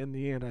 theta in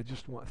the end, I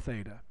just want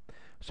theta.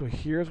 So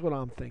here's what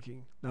I'm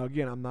thinking. Now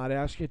again, I'm not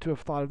asking you to have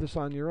thought of this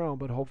on your own,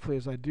 but hopefully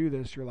as I do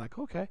this, you're like,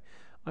 okay,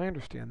 I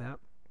understand that.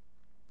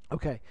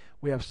 Okay,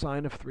 we have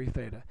sine of 3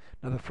 theta.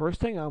 Now the first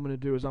thing I'm going to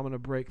do is I'm going to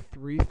break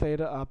 3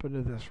 theta up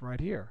into this right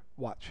here.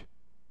 Watch.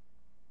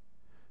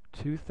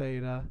 2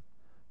 theta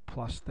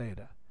plus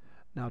theta.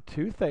 Now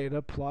 2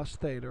 theta plus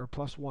theta, or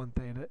plus 1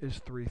 theta, is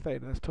 3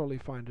 theta. That's totally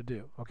fine to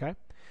do, okay?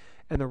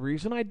 And the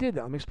reason I did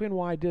that, let me explain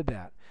why I did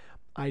that.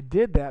 I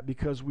did that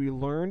because we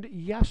learned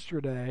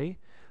yesterday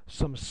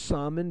some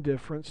sum and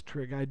difference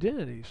trig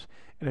identities.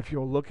 And if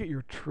you'll look at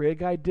your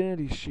trig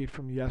identity sheet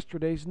from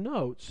yesterday's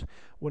notes,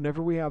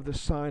 whenever we have the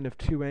sign of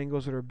 2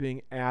 angles that are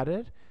being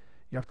added,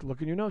 you have to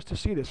look in your notes to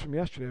see this from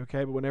yesterday,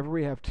 okay? But whenever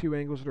we have 2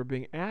 angles that are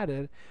being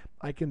added,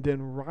 I can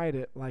then write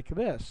it like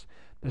this.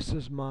 This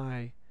is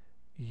my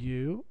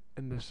u,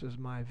 and this is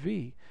my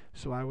v.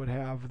 So I would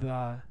have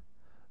the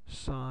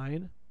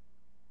sine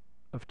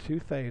of 2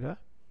 theta,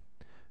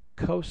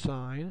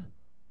 cosine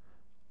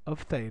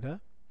of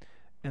theta,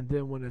 and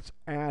then when it's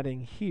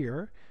adding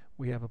here,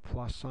 we have a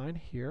plus sign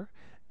here,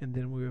 and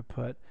then we would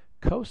put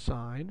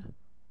cosine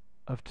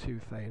of 2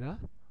 theta,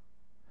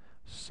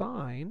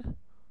 sine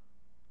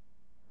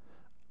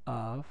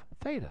of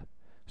theta.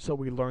 So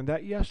we learned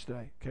that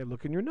yesterday. Okay,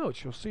 look in your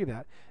notes, you'll see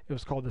that. It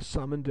was called the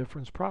sum and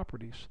difference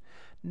properties.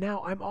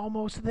 Now I'm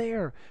almost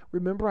there.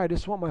 Remember, I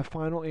just want my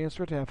final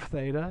answer to have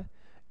theta,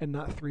 and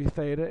not 3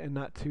 theta, and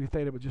not 2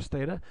 theta, but just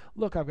theta.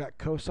 Look, I've got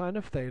cosine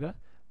of theta.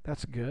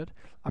 That's good.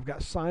 I've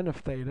got sine of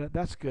theta.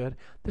 That's good.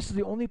 This is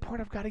the only part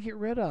I've got to get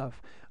rid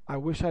of. I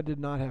wish I did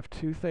not have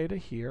 2 theta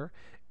here,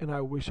 and I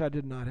wish I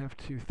did not have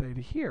 2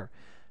 theta here.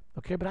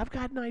 Okay, but I've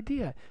got an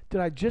idea. Did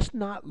I just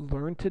not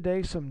learn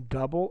today some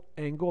double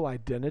angle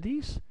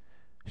identities?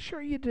 Sure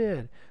you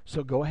did.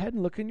 So go ahead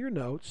and look in your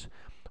notes.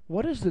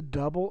 What is the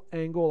double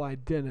angle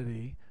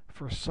identity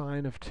for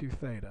sine of 2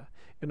 theta?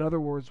 In other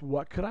words,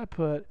 what could I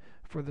put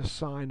for the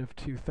sine of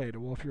 2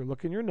 theta? Well, if you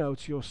look in your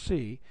notes, you'll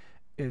see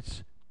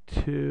it's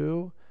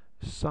 2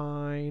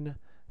 sine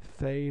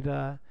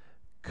theta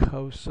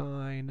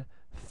cosine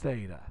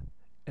theta,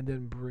 and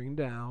then bring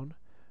down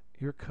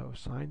your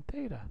cosine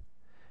theta.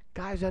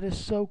 Guys, that is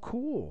so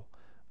cool.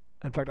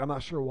 In fact, I'm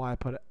not sure why I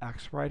put an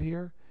X right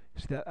here.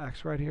 See that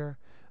X right here?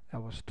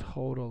 That was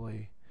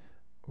totally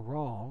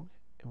wrong,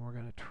 and we're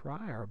going to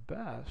try our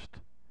best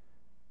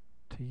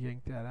to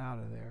yank that out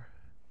of there.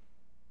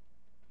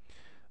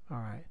 All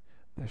right,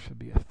 there should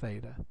be a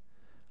theta.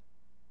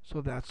 So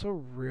that's a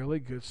really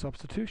good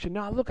substitution.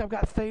 Now look, I've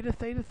got theta,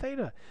 theta,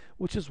 theta,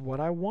 which is what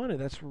I wanted.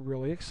 That's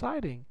really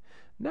exciting.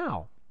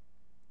 Now,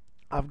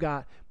 I've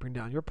got, bring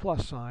down your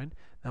plus sign.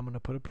 I'm going to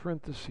put a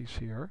parenthesis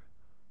here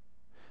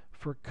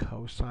for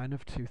cosine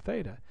of 2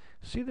 theta.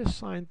 See this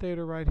sine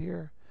theta right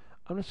here?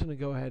 I'm just going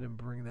to go ahead and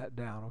bring that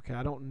down. Okay,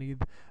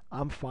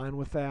 I'm fine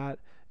with that.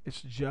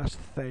 It's just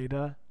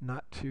theta,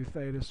 not 2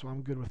 theta, so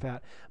I'm good with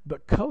that.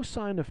 But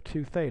cosine of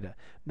 2 theta.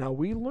 Now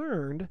we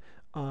learned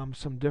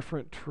some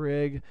different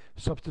trig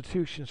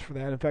substitutions for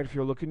that. In fact, if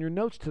you're looking at your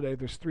notes today,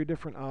 there's 3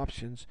 different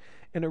options.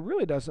 And it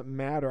really doesn't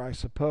matter, I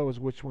suppose,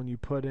 which one you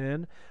put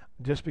in.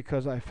 Just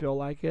because I feel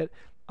like it,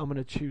 I'm going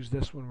to choose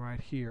this one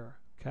right here.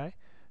 Okay,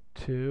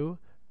 2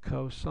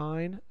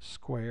 cosine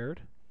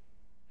squared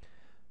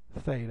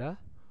theta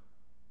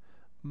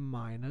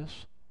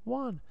minus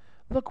 1.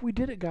 Look, we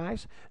did it,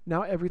 guys.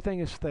 Now everything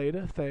is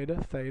theta,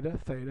 theta, theta,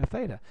 theta,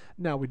 theta.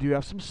 Now we do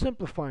have some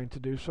simplifying to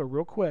do, so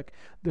real quick,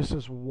 this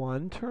is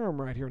one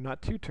term right here,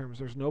 not 2 terms.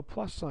 There's no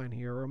plus sign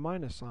here or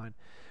minus sign.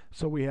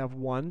 So we have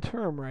one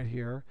term right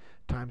here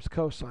times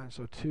cosine.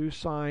 So 2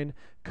 sine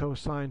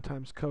cosine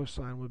times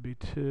cosine would be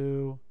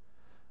 2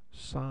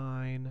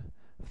 sine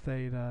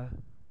theta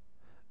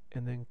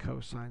and then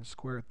cosine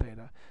squared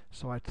theta.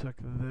 So I took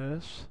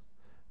this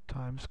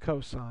times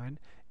cosine,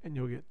 and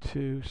you'll get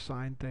 2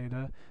 sine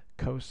theta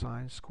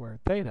cosine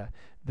squared theta.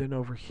 Then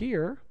over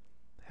here,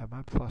 have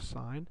my plus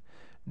sign.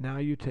 Now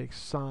you take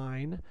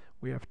sine.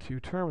 We have 2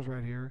 terms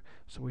right here,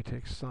 so we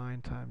take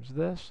sine times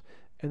this,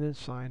 and then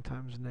sine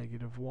times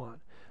negative 1.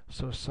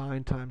 So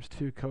sine times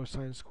 2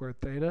 cosine squared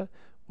theta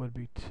would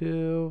be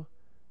 2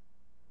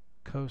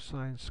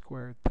 cosine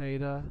squared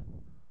theta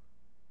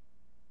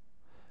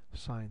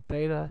sine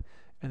theta,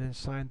 and then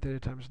sine theta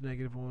times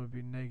negative 1 would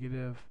be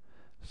negative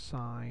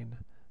sine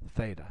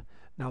theta.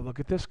 Now look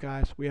at this,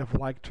 guys. We have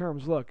like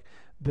terms. Look,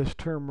 this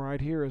term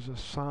right here is a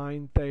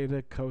sine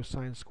theta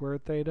cosine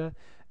squared theta,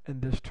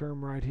 and this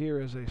term right here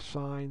is a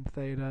sine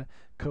theta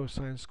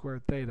cosine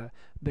squared theta.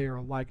 They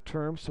are like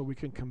terms, so we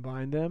can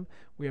combine them.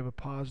 We have a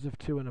positive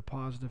 2 and a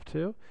positive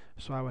 2,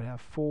 so I would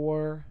have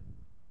 4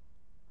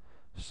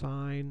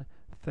 sine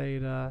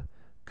theta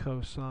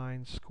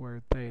cosine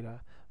squared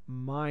theta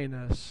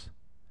minus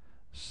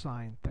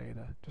sine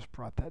theta. Just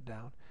brought that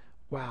down.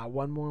 Wow,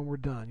 one more and we're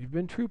done. You've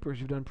been troopers.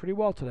 You've done pretty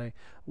well today.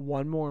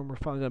 One more and we're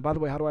finally done. By the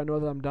way, how do I know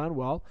that I'm done?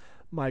 Well,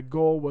 my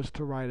goal was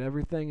to write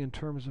everything in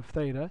terms of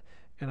theta,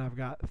 and I've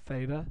got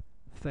theta,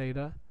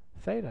 theta,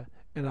 theta.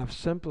 And I've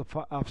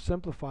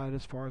simplified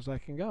as far as I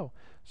can go.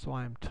 So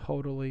I am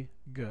totally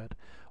good.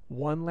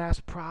 One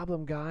last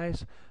problem,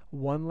 guys.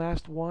 One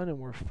last one, and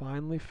we're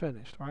finally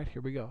finished. All right,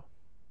 here we go.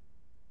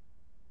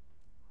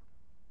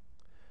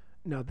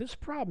 Now, this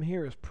problem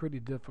here is pretty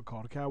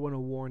difficult. Okay, I want to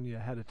warn you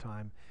ahead of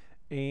time.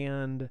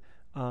 And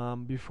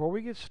before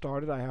we get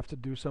started, I have to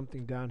do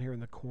something down here in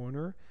the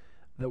corner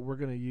that we're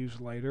going to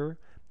use later.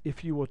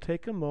 If you will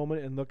take a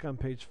moment and look on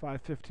page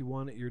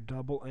 551 at your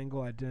double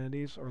angle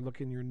identities, or look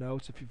in your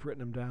notes if you've written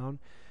them down,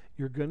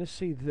 you're going to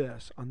see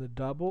this. On the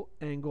double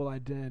angle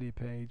identity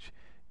page,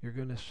 you're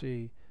going to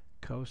see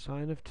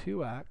cosine of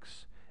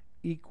 2x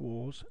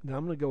equals, now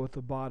I'm going to go with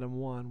the bottom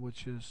one,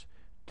 which is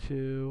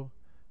 2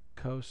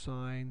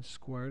 cosine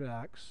squared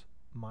x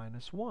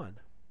minus 1.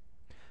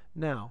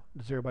 Now,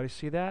 does everybody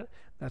see that?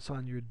 That's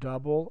on your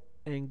double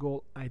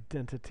angle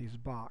identities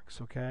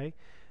box, okay?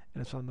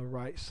 And it's on the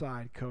right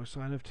side.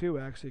 Cosine of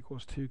 2x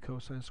equals 2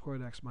 cosine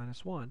squared x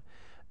minus 1.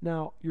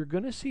 Now, you're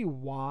going to see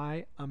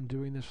why I'm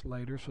doing this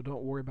later, so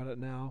don't worry about it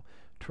now.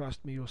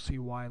 Trust me, you'll see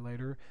why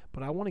later.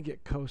 But I want to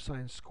get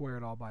cosine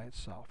squared all by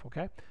itself,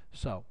 okay?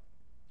 So,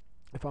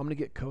 if I'm going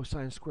to get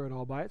cosine squared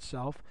all by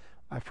itself,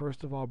 I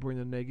first of all bring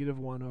the negative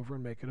 1 over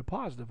and make it a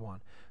positive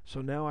 1.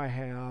 So now I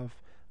have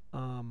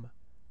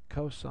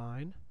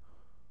cosine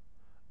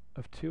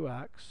of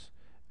 2x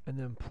and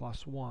then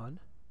plus 1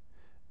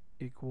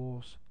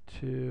 equals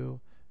 2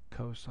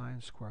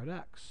 cosine squared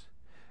x.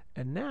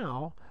 And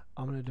now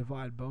I'm going to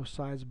divide both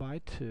sides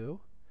by 2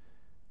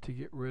 to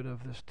get rid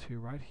of this 2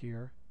 right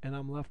here, and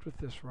I'm left with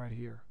this right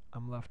here.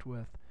 I'm left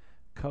with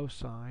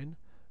cosine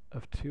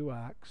of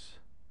 2x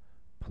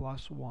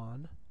plus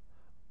 1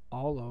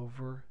 all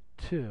over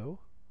 2,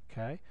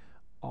 okay?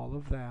 All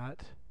of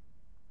that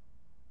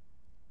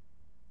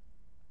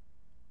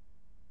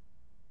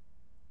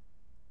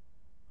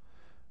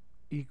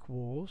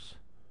equals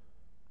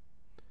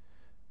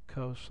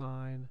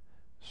cosine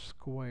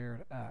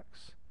squared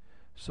x.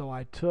 So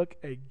I took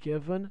a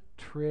given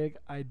trig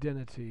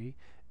identity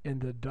in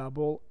the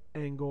double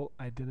angle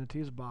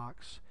identities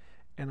box,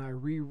 and I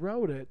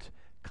rewrote it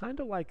kind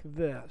of like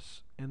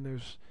this. And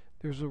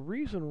there's a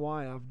reason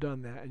why I've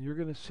done that, and you're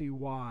going to see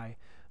why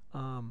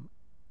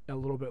a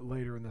little bit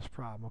later in this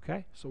problem,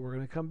 okay? So we're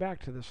going to come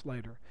back to this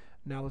later.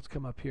 Now let's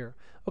come up here.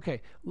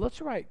 Okay,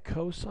 let's write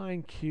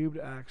cosine cubed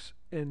x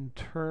in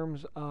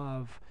terms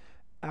of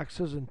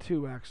x's and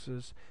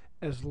 2x's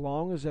as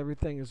long as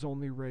everything is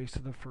only raised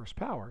to the first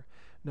power.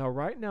 Now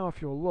right now,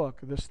 if you'll look,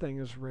 this thing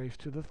is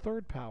raised to the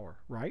third power,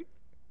 right?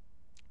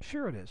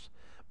 Sure it is.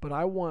 but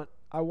I want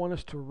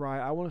us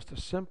to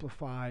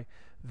simplify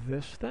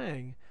this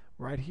thing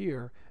right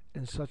here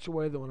in such a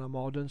way that when I'm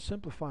all done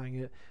simplifying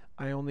it,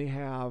 I only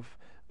have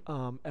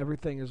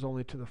everything is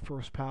only to the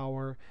first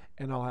power,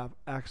 and I'll have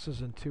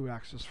x's and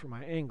 2x's for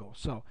my angle.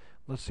 So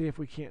let's see if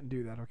we can't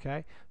do that,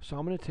 okay? So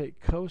I'm going to take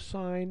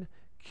cosine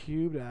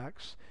cubed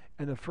x,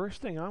 and the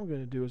first thing I'm going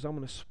to do is I'm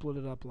going to split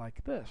it up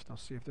like this. Now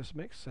see if this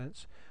makes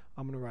sense.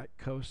 I'm going to write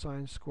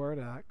cosine squared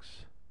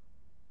x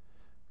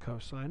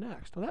cosine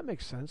x. Now that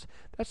makes sense.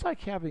 That's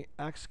like having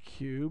x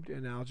cubed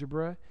in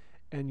algebra,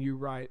 and you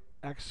write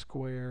x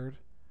squared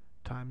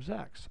times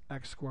x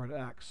squared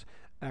x.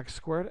 X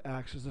squared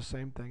x is the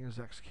same thing as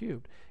x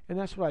cubed. And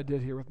that's what I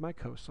did here with my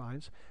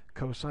cosines.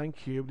 Cosine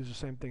cubed is the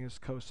same thing as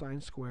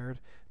cosine squared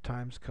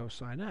times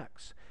cosine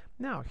x.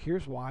 Now,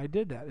 here's why I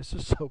did that. This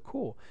is so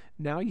cool.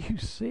 Now you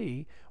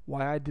see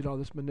why I did all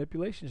this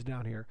manipulations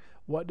down here.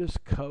 What does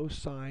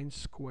cosine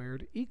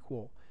squared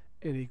equal?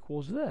 It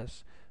equals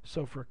this.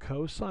 So for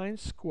cosine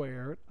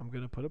squared, I'm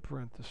going to put a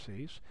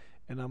parenthesis,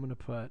 and I'm going to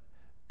put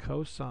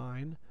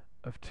cosine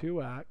of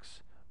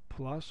 2x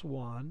plus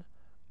 1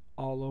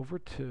 all over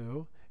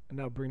 2, and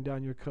now bring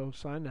down your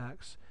cosine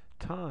x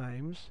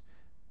times,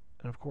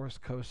 and of course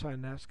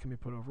cosine x can be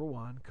put over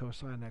 1,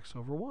 cosine x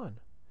over 1.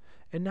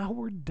 And now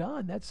we're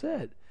done. That's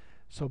it.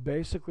 So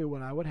basically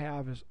what I would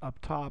have is up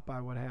top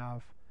I would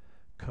have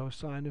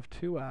cosine of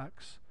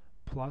 2x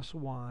plus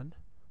 1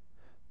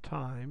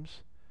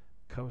 times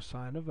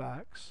cosine of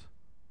x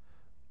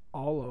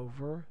all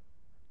over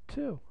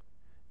 2.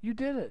 You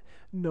did it.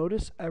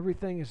 Notice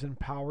everything is in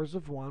powers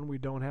of 1. We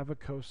don't have a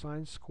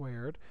cosine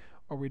squared,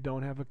 or we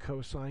don't have a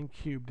cosine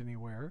cubed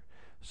anywhere.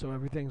 So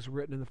everything's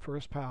written in the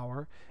first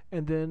power.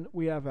 And then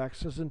we have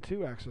x's and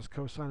 2x's,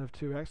 cosine of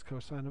 2x,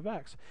 cosine of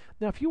x.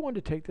 Now if you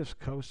wanted to take this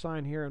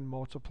cosine here and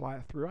multiply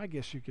it through, I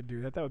guess you could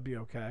do that. That would be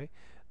okay.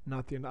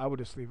 Not the end. I would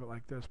just leave it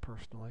like this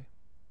personally.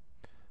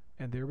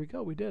 And there we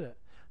go. We did it.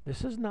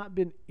 This has not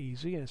been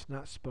easy, and it's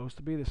not supposed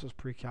to be. This is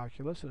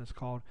pre-calculus, and it's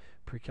called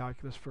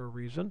pre-calculus for a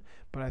reason.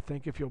 But I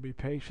think if you'll be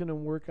patient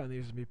and work on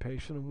these,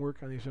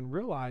 and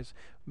realize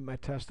my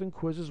tests and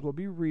quizzes will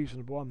be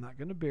reasonable. I'm not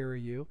going to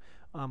bury you.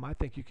 I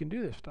think you can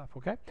do this stuff,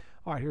 okay?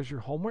 All right, here's your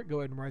homework.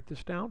 Go ahead and write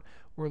this down.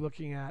 We're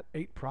looking at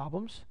 8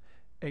 problems.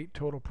 8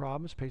 total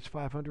problems, page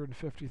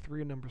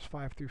 553, numbers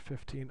 5 through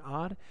 15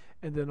 odd,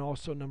 and then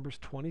also numbers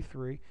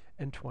 23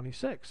 and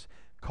 26.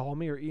 Call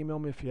me or email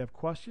me if you have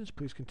questions.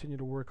 Please continue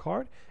to work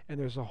hard, and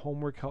there's a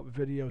homework help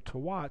video to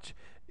watch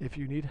if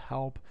you need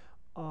help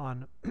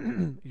on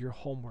your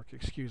homework.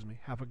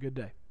 Have a good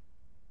day.